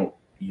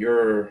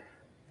you're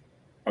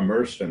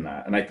immersed in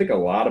that. And I think a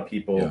lot of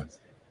people, Yeah.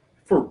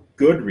 for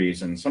good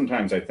reason,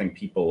 sometimes I think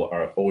people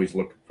are always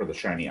looking for the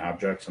shiny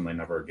objects and they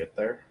never get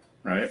there,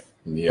 right?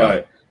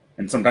 Yeah.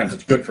 And sometimes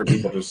it's good for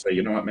people to say,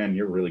 you know what, man,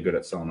 you're really good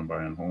at selling and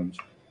buying homes.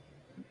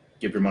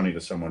 Give your money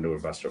to someone to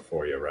invest it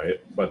for you,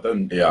 right? But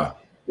then Yeah.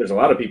 there's a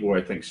lot of people who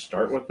I think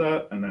start with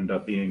that and end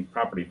up being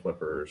property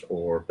flippers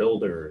or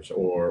builders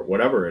or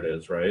whatever it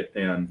is, right?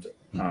 And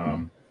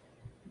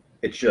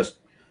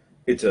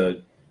it's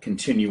a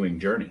continuing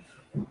journey,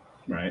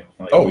 right?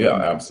 Like, Oh yeah,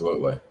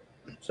 absolutely.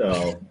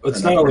 So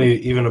It's not only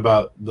even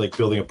about like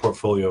building a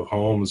portfolio of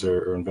homes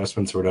or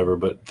investments or whatever,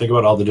 but think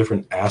about all the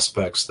different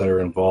aspects that are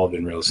involved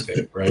in real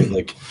estate, right?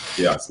 Like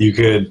Yes. you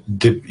could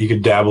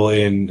dabble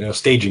in a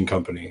staging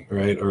company,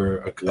 right? Or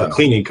a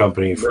cleaning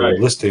company for Right.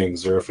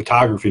 listings, or a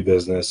photography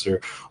business,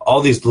 or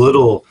all these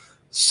little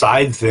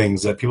side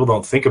things that people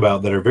don't think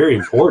about that are very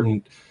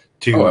important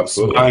to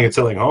absolutely. buying and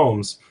selling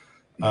homes.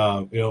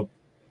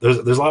 There's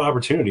a lot of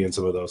opportunity in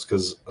some of those,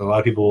 because a lot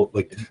of people,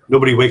 like,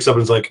 nobody wakes up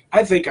and is like,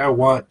 I think I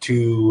want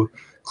to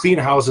clean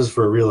houses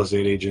for a real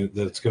estate agent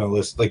that's going to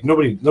list. Like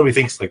nobody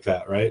thinks like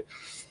that, right?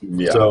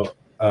 Yeah. So,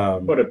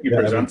 but if you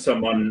present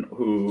someone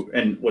who,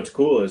 and what's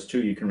cool is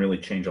too, you can really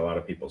change a lot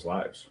of people's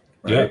lives,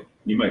 right? Yeah.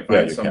 You might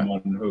find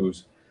someone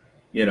who's,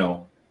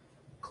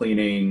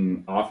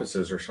 cleaning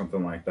offices or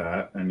something like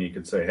that, and you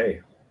could say, hey,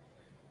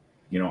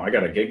 I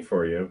got a gig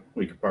for you.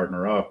 We could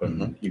partner up,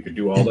 and you could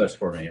do all this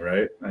for me,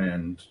 right?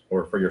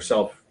 Or for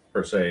yourself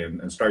per se,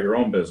 and start your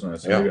own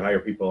business, and maybe hire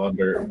people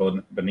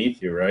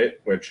beneath you, right?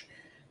 Which,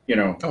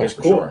 is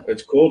cool. Sure.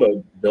 It's cool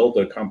to build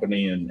a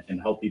company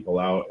and help people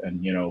out,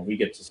 and we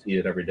get to see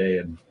it every day.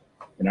 And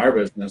in our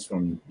business,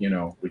 when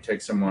we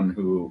take someone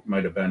who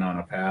might have been on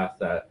a path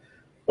that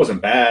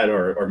wasn't bad,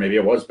 or maybe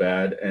it was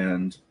bad,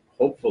 and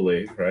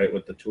hopefully, right,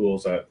 with the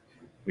tools that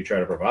we try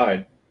to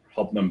provide,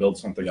 help them build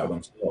something for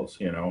themselves,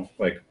 I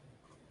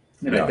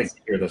think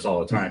you hear this all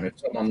the time. If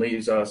someone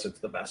leaves us, it's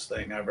the best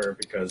thing ever,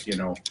 because,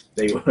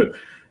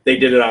 they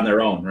did it on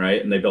their own,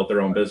 right? And they built their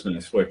own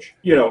business, which,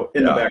 in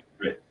the back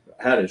of my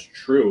head is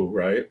true,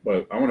 right?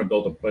 But I want to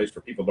build a place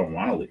where people don't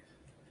want to leave,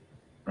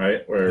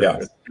 right? Where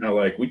it's kind of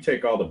like, we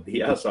take all the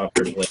BS off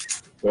your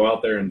plate, go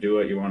out there and do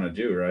what you want to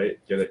do, right?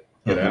 Get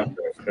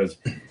after it. Because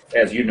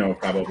as you know,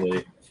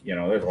 probably,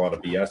 there's a lot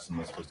of BS in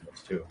this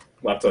business too.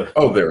 Lots of.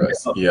 Oh, there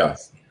is.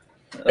 Yes.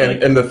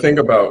 And the thing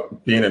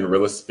about being in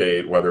real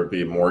estate, whether it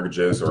be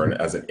mortgages or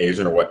as an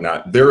agent or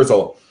whatnot, there's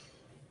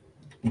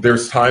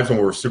times when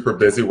we're super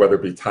busy, whether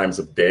it be times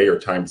of day or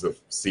times of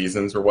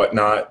seasons or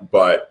whatnot,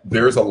 but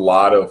there's a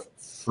lot of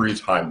free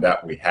time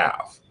that we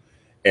have,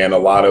 and a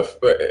lot of,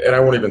 and I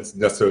won't even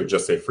necessarily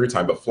just say free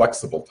time, but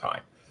flexible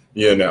time,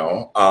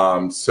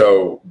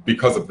 so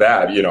because of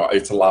that,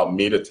 it's allowed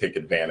me to take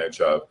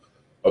advantage of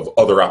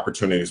other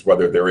opportunities,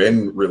 whether they're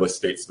in real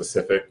estate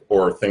specific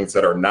or things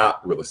that are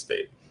not real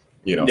estate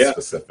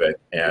specific,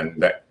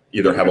 and that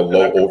either have a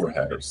low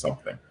overhead or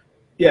something.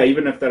 Yeah,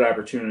 even if that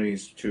opportunity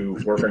is to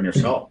work on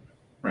yourself,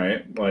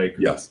 right? Like,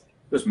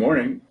 this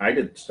morning I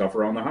did stuff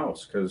around the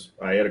house because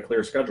I had a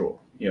clear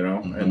schedule,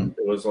 and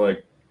it was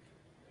like,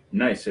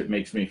 nice. It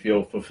makes me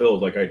feel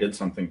fulfilled, like I did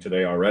something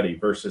today already,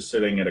 versus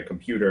sitting at a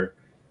computer,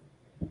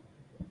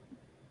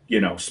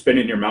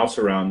 spinning your mouse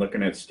around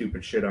looking at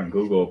stupid shit on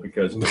Google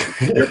because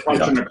you're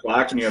punching a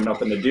clock and you have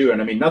nothing to do.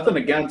 And I mean, nothing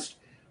against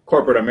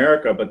corporate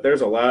America, but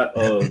there's a lot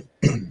of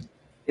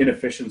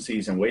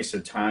inefficiencies and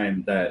wasted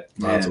time that,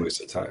 Lots of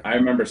wasted time. I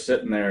remember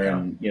sitting there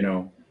and,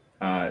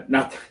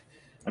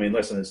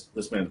 listen,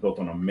 this man's built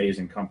an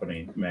amazing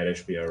company, Matt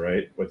Ishbia,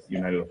 right, with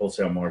United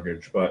Wholesale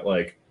Mortgage. But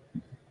like,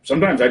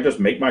 sometimes I just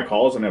make my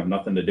calls and have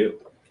nothing to do,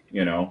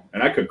 and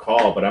I could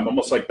call, but I'm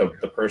almost like the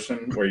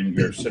person where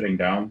you're sitting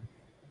down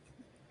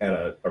at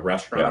a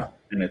restaurant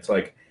and it's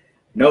like,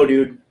 no,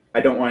 dude, I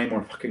don't want any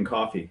more fucking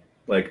coffee.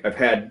 Like, I've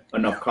had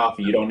enough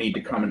coffee. You don't need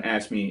to come and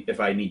ask me if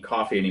I need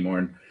coffee anymore.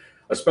 And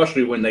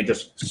especially when they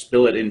just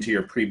spill it into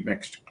your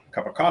pre-mixed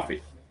cup of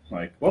coffee.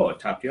 Like, whoa, it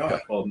topped you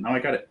off. Well, now I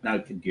got it. Now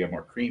do you have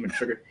more cream and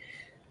sugar?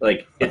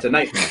 Like, it's a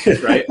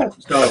nightmare, right?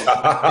 So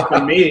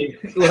for me,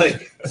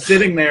 like,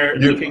 sitting there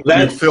looking,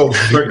 you feel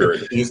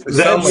triggered. You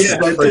sound like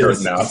you're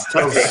triggered now.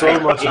 Tells so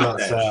much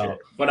about Sal. Shit.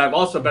 But I've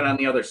also been on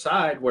the other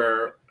side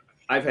where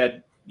I've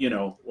had, you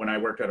know, when I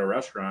worked at a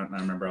restaurant, and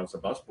I remember I was a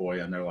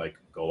busboy, and they're like,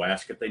 go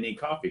ask if they need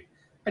coffee.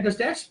 I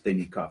just asked if they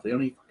need coffee. They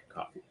don't need fucking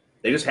coffee.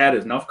 They just had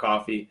enough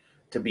coffee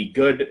to be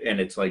good,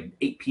 and it's like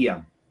 8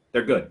 p.m.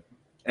 They're good.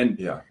 And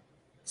yeah.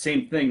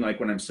 Same thing, like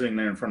when I'm sitting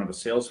there in front of a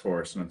sales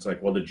force and it's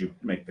like, well, did you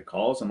make the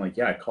calls? I'm like,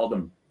 yeah, I called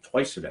them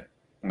twice a day.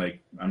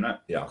 Like, I'm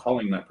not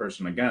calling that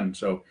person again.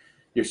 So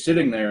you're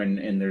sitting there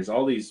and there's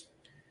all these,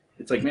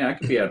 it's like, man, I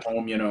could be at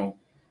home, you know,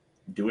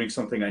 doing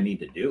something I need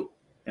to do.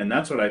 And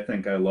that's what I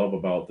think I love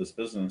about this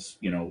business,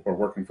 you know, or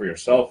working for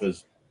yourself,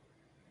 is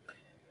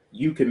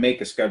you can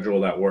make a schedule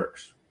that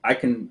works. I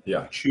can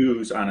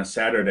choose on a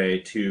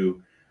Saturday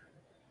to,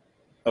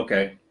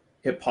 okay,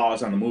 hit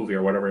pause on the movie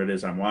or whatever it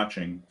is I'm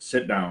watching,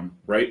 sit down,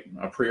 write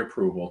a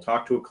pre-approval,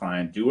 talk to a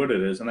client, do what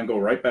it is, and then go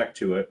right back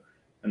to it.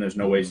 And there's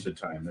no wasted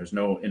time. There's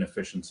no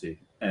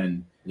inefficiency.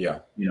 And, you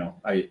know,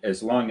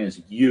 as long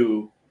as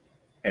you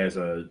as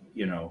a,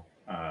 you know,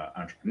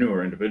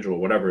 entrepreneur, individual,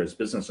 whatever, as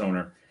business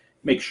owner,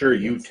 make sure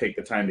you take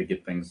the time to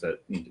get things that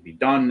need to be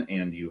done,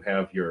 and you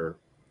have your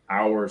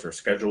hours or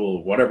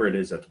schedule, whatever it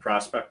is that's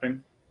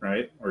prospecting,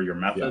 right? Or your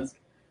method.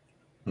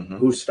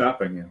 Who's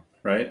stopping you,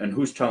 right? And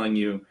who's telling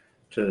you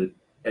to,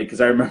 because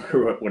I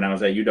remember when I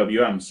was at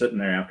UWM sitting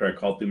there after I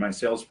called through my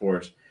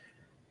Salesforce,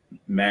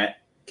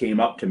 Matt came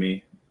up to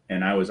me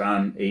and I was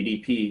on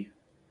ADP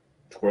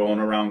twirling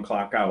around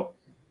clock out.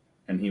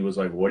 And he was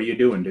like, what are you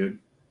doing, dude?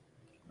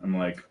 I'm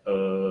like,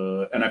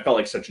 and I felt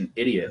like such an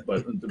idiot.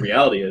 But the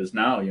reality is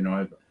now, you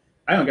know,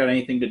 I don't got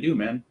anything to do,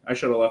 man. I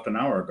should have left an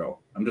hour ago.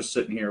 I'm just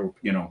sitting here,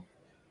 you know,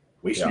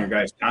 wasting your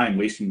guys' time,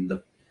 wasting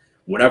the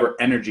whatever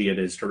energy it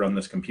is to run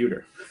this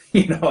computer.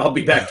 You know, I'll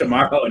be back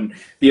tomorrow and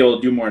be able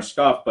to do more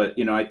stuff. But,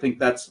 you know, I think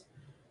that's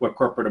what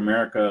corporate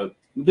America,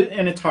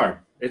 and it's hard.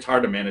 It's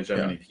hard to manage that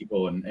many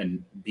people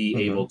and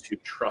be able to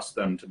trust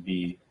them to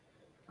be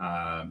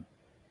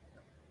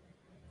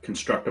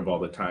constructive all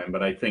the time.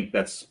 But I think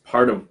that's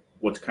part of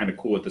what's kind of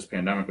cool with this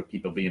pandemic, with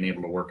people being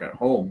able to work at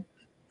home.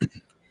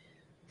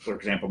 For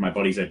example, my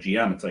buddies at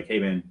GM, it's like, hey,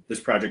 man, this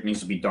project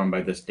needs to be done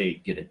by this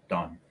date. Get it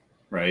done.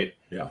 Right?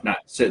 Yeah. Not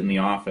sit in the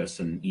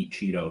office and eat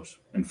Cheetos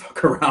and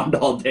fuck around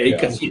all day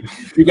because you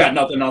got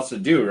nothing else to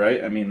do,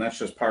 right? I mean, that's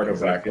just part of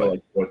what I feel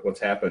like what's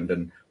happened.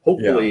 And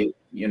hopefully,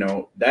 you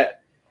know,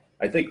 that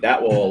I think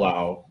that will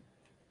allow,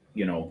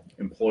 you know,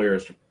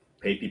 employers to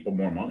pay people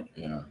more money.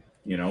 Yeah.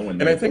 You know,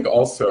 and I think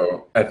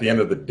also at the end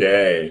of the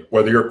day,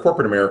 whether you're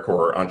corporate America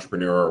or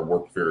entrepreneur or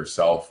work for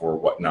yourself or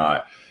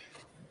whatnot,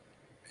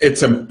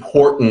 it's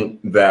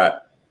important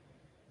that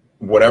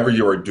whatever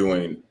you are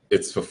doing,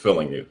 it's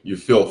fulfilling you. You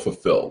feel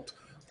fulfilled.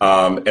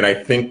 And I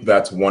think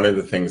that's one of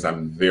the things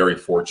I'm very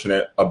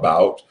fortunate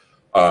about,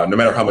 no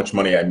matter how much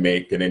money I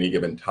make at any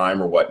given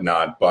time or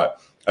whatnot,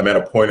 but I'm at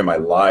a point in my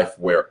life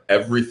where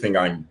everything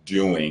I'm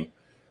doing,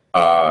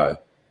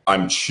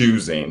 I'm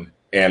choosing,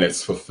 and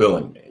it's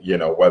fulfilling me, you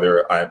know,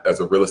 whether I'm as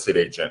a real estate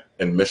agent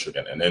in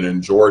Michigan and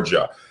in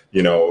Georgia,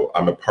 you know,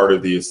 I'm a part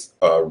of these,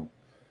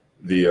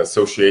 the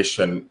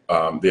association,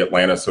 the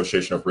Atlanta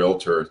Association of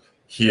Realtors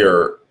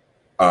here,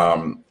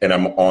 and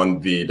I'm on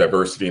the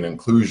diversity and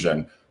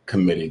inclusion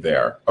committee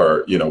there,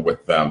 or, you know,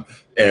 with them.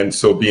 And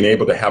so being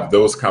able to have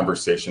those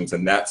conversations,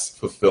 and that's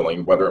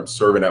fulfilling, whether I'm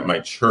serving at my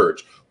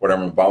church, whether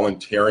I'm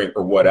volunteering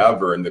or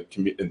whatever, in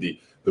the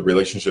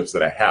relationships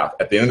that I have.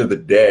 At the end of the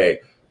day,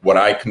 what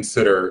I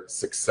consider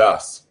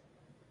success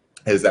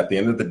is, at the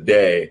end of the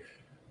day,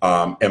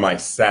 am I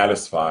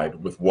satisfied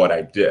with what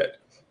I did?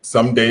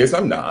 Some days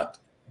I'm not.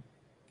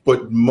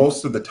 But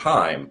most of the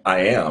time I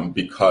am,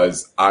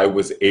 because I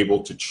was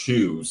able to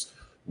choose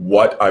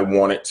what I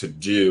wanted to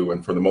do,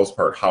 and for the most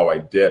part, how I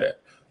did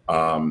it.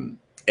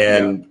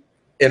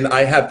 And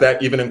I had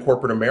that even in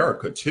corporate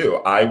America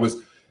too. I was,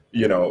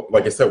 you know,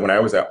 like I said, when I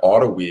was at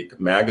Auto Week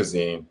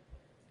magazine,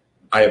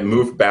 I had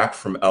moved back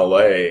from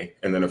LA,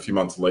 and then a few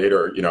months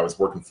later, you know, I was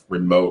working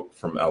remote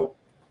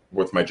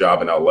with my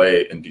job in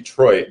LA and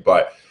Detroit,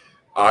 but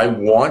I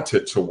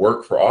wanted to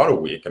work for Auto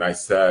Week, and I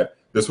said,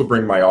 this will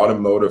bring my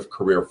automotive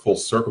career full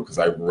circle, because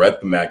I read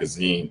the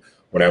magazine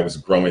when I was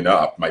growing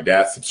up. My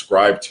dad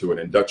subscribed to it,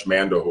 and Dutch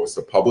Mando, who was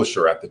the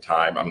publisher at the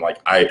time, I'm like,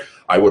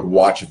 I would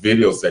watch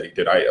videos that he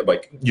did. I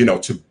like, you know,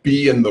 to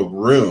be in the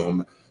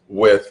room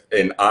with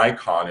an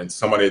icon and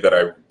somebody that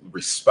I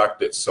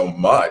respected so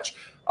much.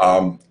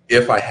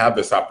 If I have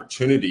this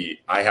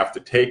opportunity, I have to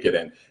take it.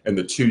 And in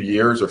the 2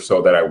 years or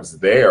so that I was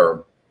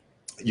there,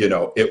 you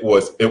know, it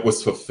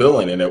was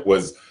fulfilling, and it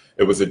was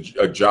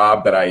a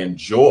job that I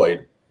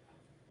enjoyed.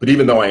 But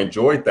even though I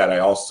enjoyed that, I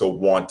also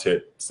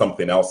wanted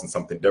something else and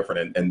something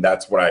different. And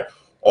that's what I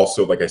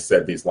also, like I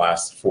said, these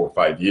last 4 or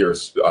 5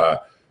 years,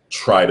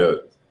 try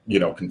to, you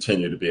know,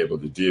 continue to be able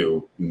to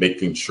do,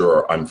 making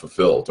sure I'm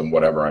fulfilled in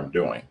whatever I'm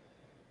doing.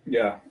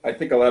 Yeah, I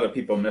think a lot of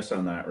people miss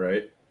on that,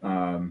 right?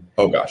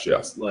 Oh gosh,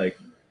 yes. Like,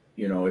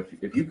 you know,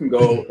 if you can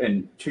go,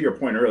 and to your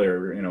point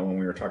earlier, you know, when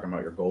we were talking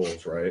about your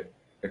goals, right?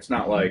 It's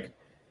not like,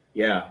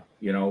 yeah,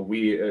 you know,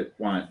 we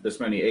want this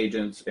many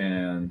agents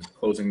and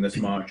closing this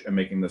much and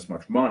making this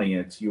much money.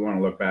 It's you want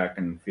to look back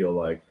and feel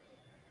like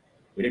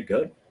we did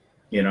good.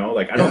 You know,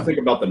 like I don't think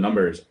about the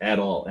numbers at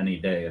all any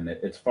day. And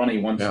it's funny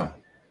once,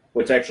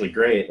 what's actually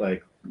great,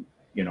 like,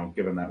 you know,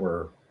 given that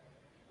we're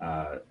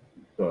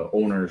the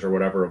owners or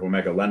whatever of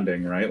Omega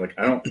Lending, right? Like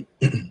I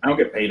don't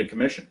get paid a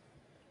commission.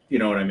 You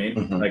know what I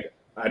mean? Like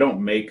I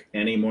don't make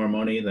any more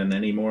money than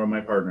any more of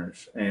my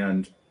partners.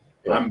 And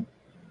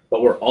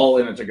but we're all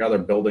in it together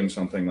building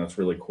something that's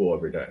really cool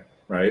every day,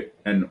 right?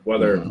 And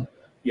whether,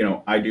 you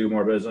know, I do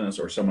more business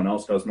or someone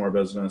else does more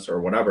business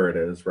or whatever it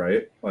is,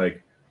 right?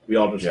 Like we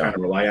all just kind of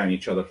rely on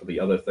each other for the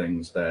other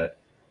things that,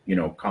 you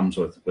know, comes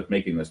with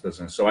making this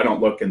business. So I don't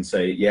look and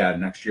say, yeah,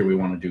 next year we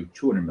want to do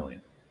 200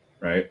 million,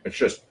 right? It's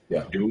just,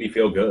 do we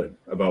feel good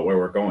about where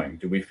we're going?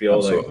 Do we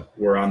feel like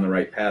we're on the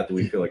right path? Do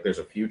we feel like there's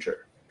a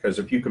future? Because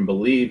if you can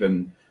believe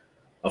in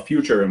a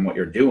future in what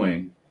you're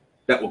doing,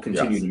 that will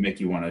continue to make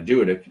you want to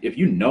do it. If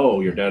you know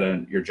your dead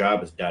end, your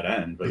job is dead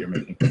end, but you're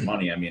making good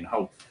money. I mean,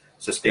 how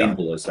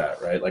sustainable is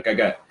that, right? Like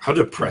how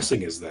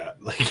depressing is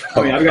that? Like,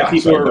 I mean, I've got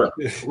people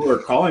who are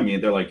calling me.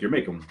 They're like, "You're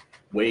making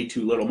way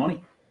too little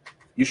money.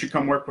 You should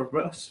come work with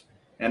us."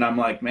 And I'm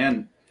like,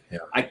 "Man,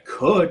 I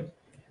could,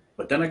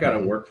 but then I got to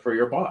work for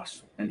your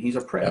boss, and he's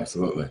a prick."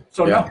 Absolutely.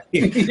 So no,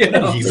 you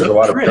know, there's a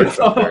lot of pricks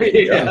out there. I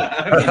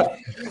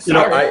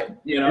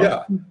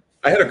mean,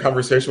 I had a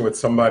conversation with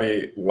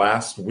somebody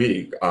last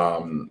week,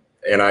 and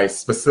I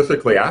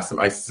specifically asked them,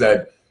 I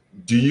said,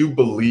 do you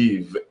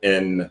believe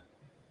in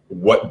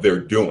what they're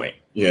doing?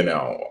 You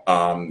know,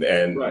 and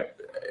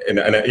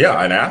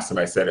I asked them,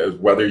 I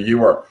said, whether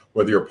you're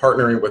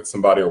partnering with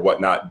somebody or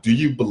whatnot, do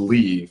you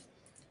believe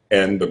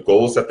in the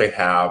goals that they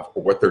have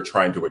or what they're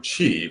trying to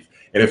achieve?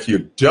 And if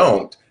you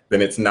don't,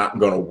 then it's not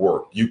going to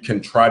work. You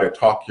can try to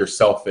talk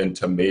yourself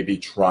into maybe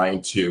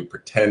trying to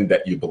pretend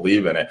that you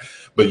believe in it,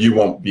 but you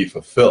won't be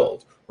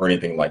fulfilled or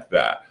anything like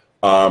that.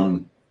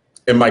 In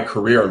my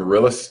career in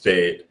real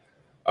estate,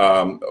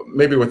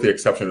 maybe with the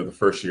exception of the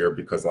first year,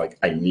 because like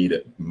I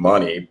needed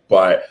money,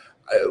 but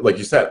like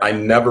you said, I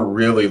never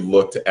really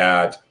looked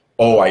at,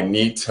 oh, I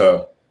need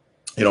to,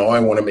 you know, I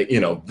want to make, you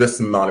know,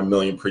 this amount of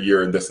million per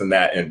year and this and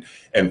that,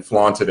 and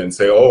flaunt it and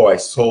say, oh, I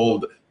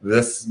sold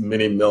this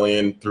many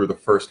million through the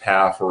first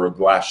half or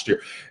last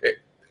year.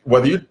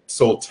 Whether you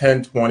sold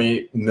 10,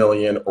 20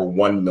 million or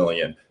 1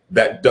 million,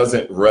 that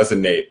doesn't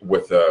resonate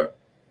with a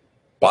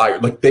buyer.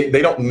 Like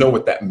they don't know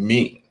what that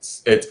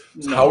means. It's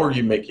how are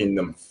you making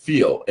them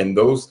feel? And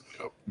those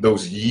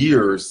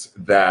years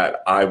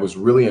that I was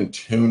really in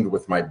tune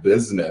with my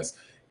business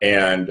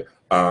and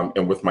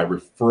with my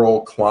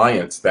referral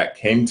clients that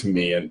came to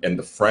me and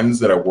the friends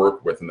that I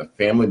worked with and the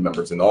family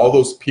members and all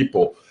those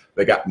people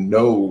that got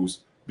no's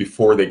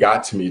before they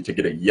got to me to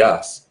get a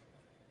yes.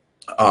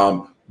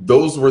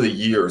 Those were the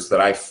years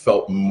that I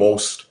felt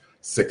most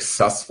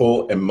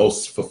successful and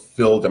most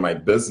fulfilled in my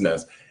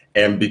business.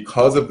 And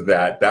because of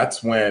that,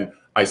 that's when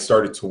I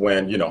started to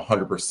win, you know,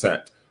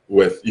 100%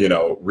 with, you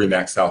know,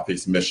 RE/MAX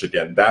Southeast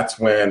Michigan. That's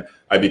when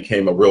I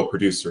became a Real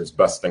Producers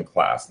Best in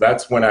Class.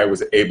 That's when I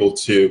was able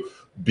to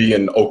be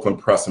in Oakland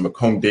Press and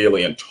Macomb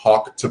Daily and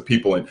talk to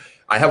people. And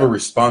I have a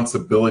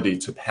responsibility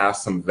to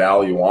pass some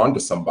value on to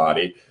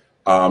somebody.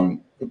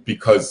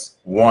 Because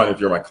one, if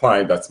you're my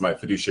client, that's my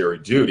fiduciary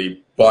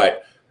duty,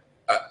 but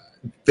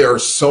there are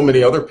so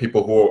many other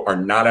people who are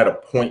not at a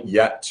point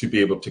yet to be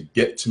able to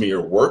get to me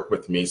or work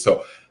with me.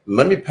 So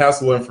let me pass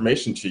a little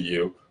information to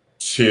you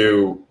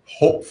to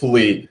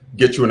hopefully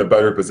get you in a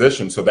better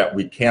position so that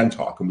we can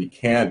talk and we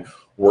can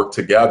work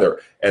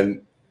together.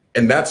 And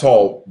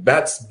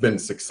that's been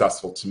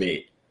successful to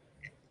me.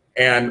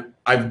 And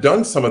I've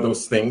done some of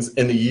those things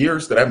in the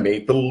years that I've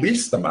made the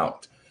least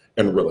amount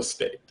in real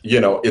estate.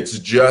 You know, it's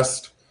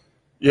just,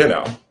 you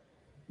know,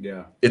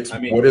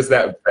 what is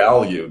that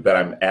value that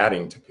I'm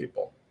adding to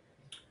people?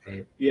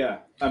 Right. Yeah.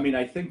 I mean,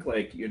 I think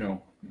like, you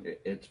know,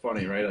 it's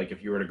funny, right? Like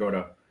if you were to go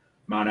to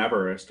Mount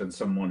Everest and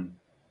someone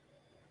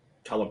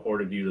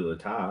teleported you to the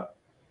top,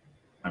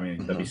 I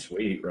mean, that'd be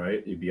sweet,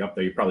 right? You'd be up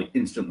there, you'd probably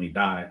instantly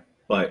die.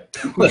 But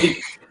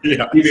like,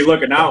 you'd be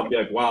looking out and be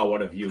like, wow,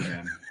 what a view,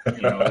 man.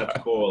 You know,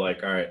 that's cool.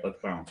 Like, all right, let's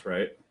bounce,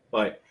 right?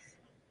 But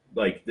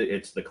like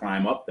it's the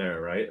climb up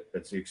there, right?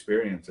 It's the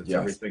experience. It's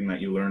everything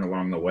that you learn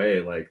along the way.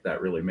 Like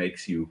that really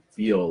makes you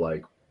feel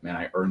like, man,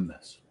 I earned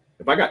this.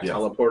 If I got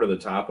teleported to the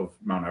top of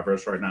Mount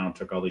Everest right now and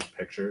took all these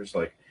pictures,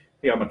 like,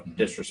 hey, how much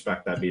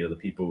disrespect that'd be to the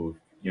people who,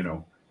 you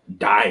know,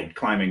 died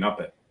climbing up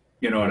it.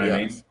 You know what I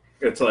mean?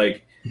 It's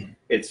like, and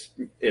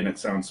it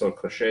sounds so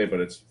cliche, but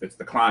it's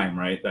the climb,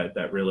 right?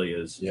 That really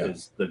is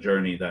the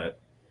journey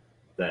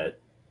that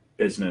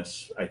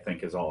business, I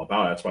think, is all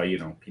about. That's why, you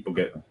know, people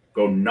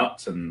go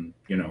nuts and,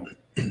 you know,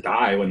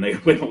 die when they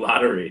win the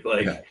lottery.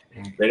 Like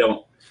they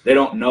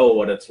don't know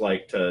what it's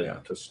like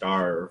to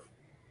starve.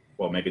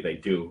 Well, maybe they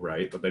do,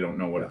 right? But they don't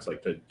know what it's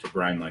like to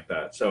grind like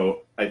that.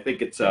 So I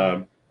think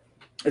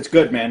it's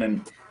good, man.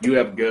 And you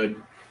have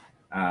good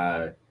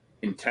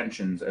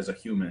intentions as a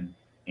human,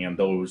 and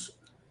those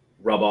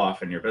rub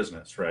off in your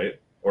business, right?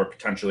 or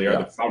potentially are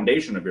the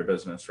foundation of your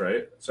business,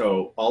 right?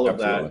 So all of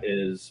that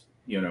is,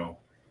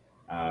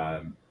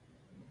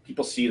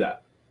 people see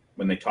that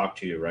when they talk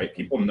to you, right?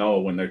 People know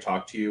when they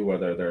talk to you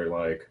whether they're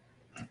like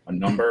a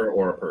number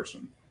or a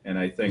person. And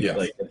I think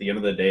like at the end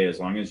of the day, as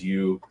long as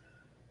you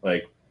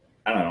like,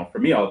 I don't know, for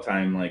me all the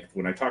time, like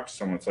when I talk to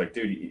someone, it's like,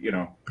 dude, you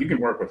can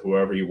work with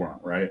whoever you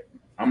want, right?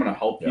 I'm going to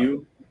help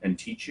you and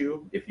teach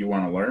you if you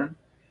want to learn.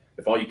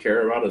 If all you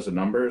care about is the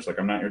numbers, like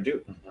I'm not your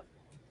dude,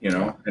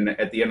 and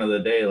at the end of the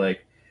day,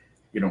 like,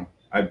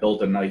 I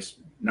built a nice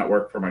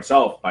network for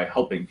myself by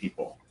helping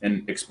people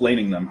and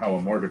explaining them how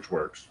a mortgage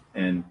works.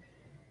 And,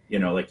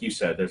 like you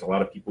said, there's a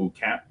lot of people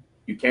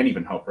you can't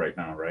even help right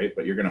now, right?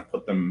 But you're going to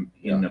put them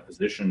in a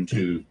position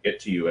to get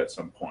to you at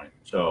some point.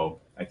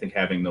 So I think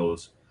having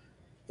those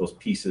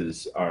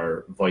pieces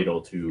are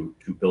vital to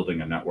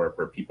building a network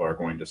where people are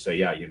going to say,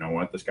 yeah, you know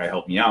what, this guy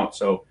helped me out.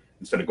 So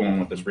instead of going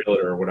with this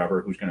realtor or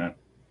whatever, who's going to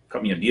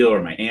cut me a deal,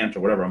 or my aunt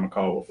or whatever, I'm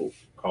going to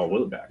call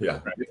Willie back.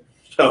 Yeah. Right?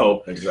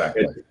 So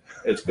exactly.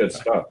 It's good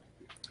stuff.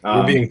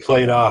 We're being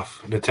played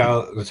off.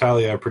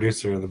 Natalia, our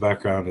producer in the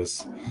background,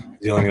 is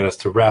yelling at us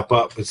to wrap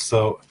up. I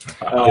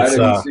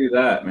didn't see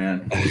that,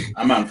 man.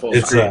 I'm on full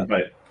screen,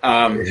 but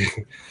all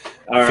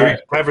right.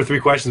 Time for 3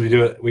 questions.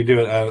 We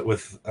do it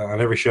with on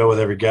every show with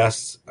every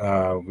guest.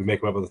 We make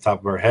them up at the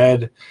top of our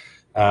head.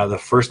 The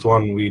first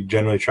one we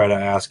generally try to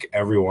ask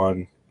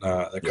everyone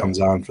that comes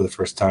on for the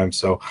first time.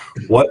 So,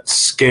 what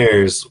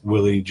scares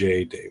Willie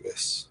J.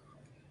 Davis?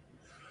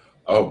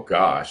 Oh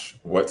gosh,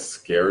 what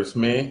scares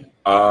me?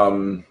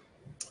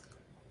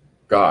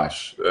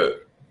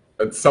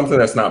 It's something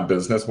that's not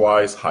business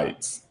wise.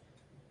 Heights.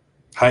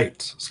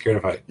 Heights. Scared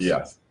of heights.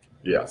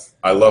 Yes.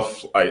 I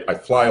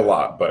fly a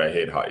lot, but I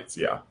hate heights.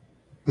 Yeah.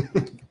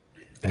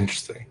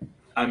 Interesting.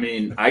 I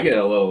mean, I get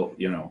a little,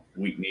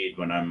 weak kneed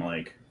when I'm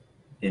like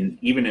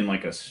even in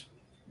like a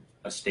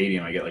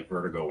stadium, I get like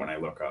vertigo when I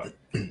look up.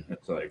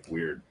 It's like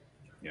weird,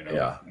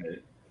 Yeah.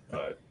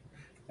 But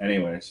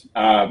anyways,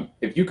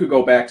 if you could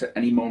go back to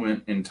any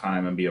moment in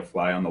time and be a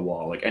fly on the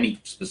wall, like any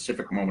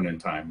specific moment in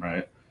time,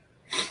 right?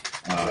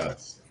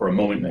 For a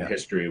moment in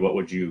history, what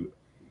would you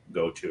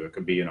go to? It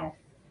could be,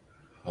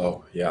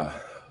 Oh yeah.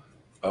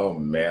 Oh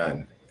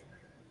man.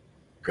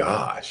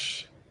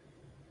 Gosh.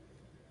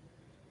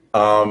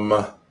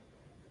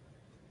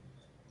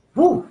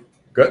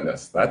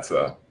 Goodness, that's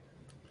to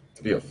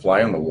be a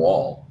fly on the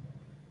wall.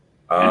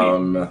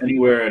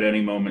 Anywhere at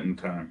any moment in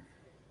time.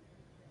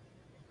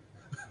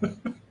 It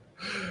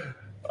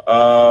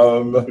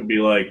could be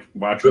like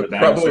watching the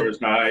dinosaurs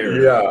die,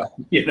 or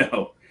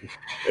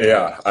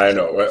Yeah, I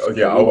know.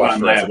 I'll watch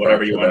that,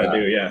 whatever you want to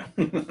do. Yeah.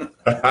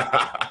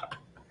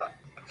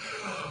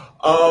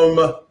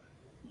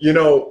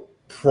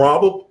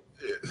 Probably.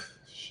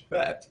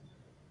 Shit.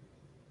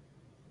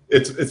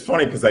 It's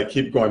funny because I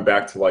keep going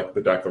back to like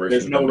the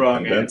Declaration of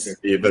Independence,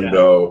 even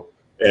though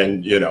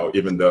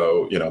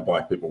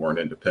Black people weren't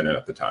independent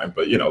at the time.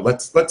 But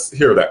let's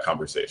hear that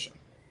conversation.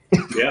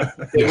 Yeah,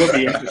 it would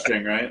be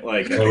interesting, right?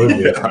 Like,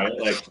 right?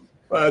 Like,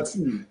 let's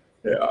hear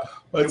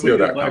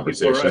that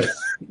conversation.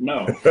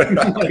 No,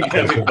 like,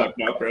 that'd be fucked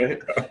up,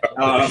 right?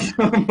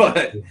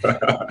 But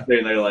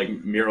they're like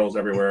murals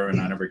everywhere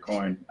and on every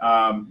coin.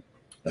 All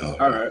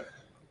right.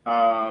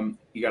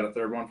 You got a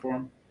third one for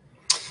him?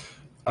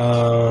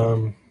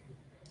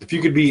 If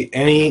you could be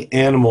any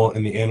animal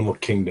in the animal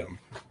kingdom,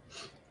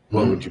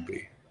 what would you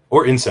be?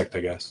 Or insect, I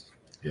guess.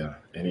 Yeah,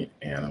 any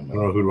animal. I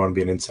don't know who'd want to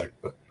be an insect,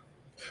 but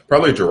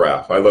probably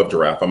giraffe. I love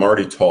giraffe. I'm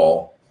already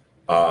tall.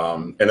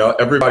 And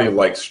everybody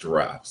likes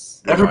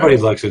giraffes. Everybody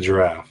likes a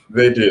giraffe.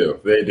 They do.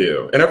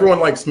 And everyone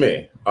likes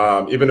me.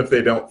 Even if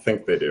they don't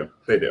think they do.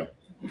 They do.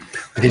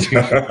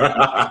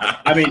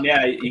 I mean,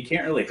 yeah, you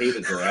can't really hate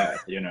a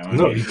giraffe,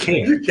 No, you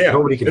can't. You can't.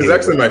 Nobody can. It's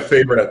actually my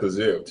favorite at the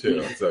zoo,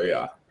 too. So,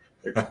 yeah.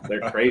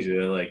 They're crazy.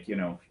 They're like,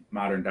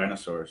 modern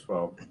dinosaurs.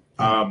 Well,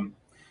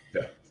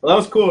 well, that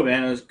was cool,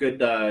 man. It was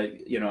good. I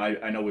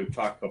know we've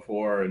talked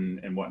before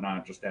and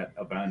whatnot, just at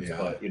events,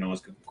 but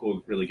it's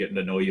cool really getting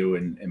to know you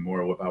and more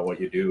about what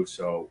you do.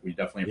 So we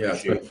definitely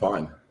appreciate it's been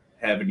fun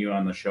having you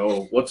on the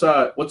show. What's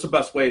the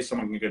best way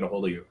someone can get a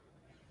hold of you?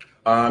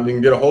 You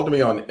can get a hold of me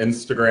on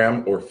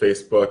Instagram or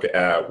Facebook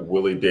at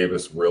Willie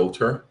Davis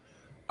Realtor,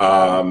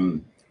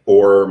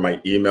 or my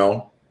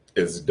email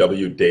is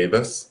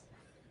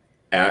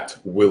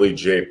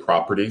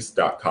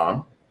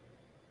wdavis@williejproperties.com.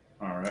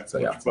 All right. So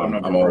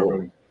I'm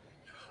all.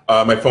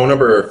 My phone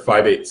number is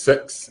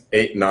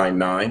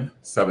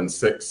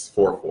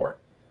 586-899-7644.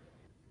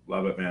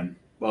 Love it, man.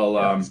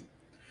 Well,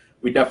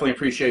 we definitely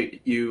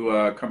appreciate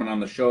you coming on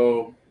the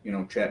show,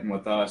 chatting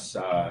with us.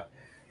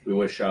 We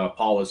wish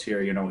Paul was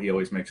here. He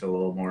always makes it a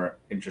little more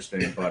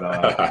interesting, but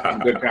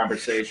good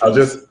conversation. I'll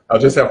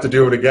just have to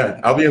do it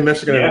again. I'll be in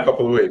Michigan in a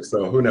couple of weeks,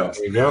 so who knows?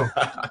 There you go.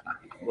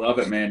 Love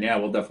it, man. Yeah,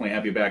 we'll definitely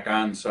have you back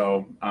on.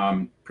 So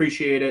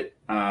appreciate it.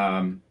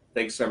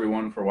 Thanks,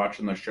 everyone, for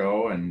watching the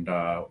show, and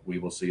we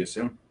will see you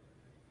soon.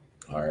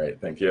 All right.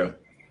 Thank you.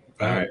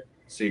 All right.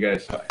 See you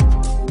guys. Bye.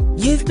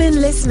 You've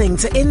been listening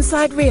to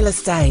Inside Real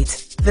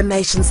Estate, the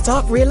nation's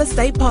top real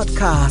estate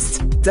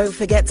podcast. Don't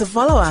forget to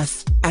follow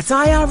us at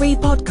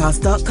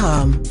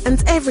irepodcast.com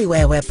and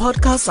everywhere where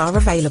podcasts are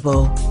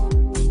available.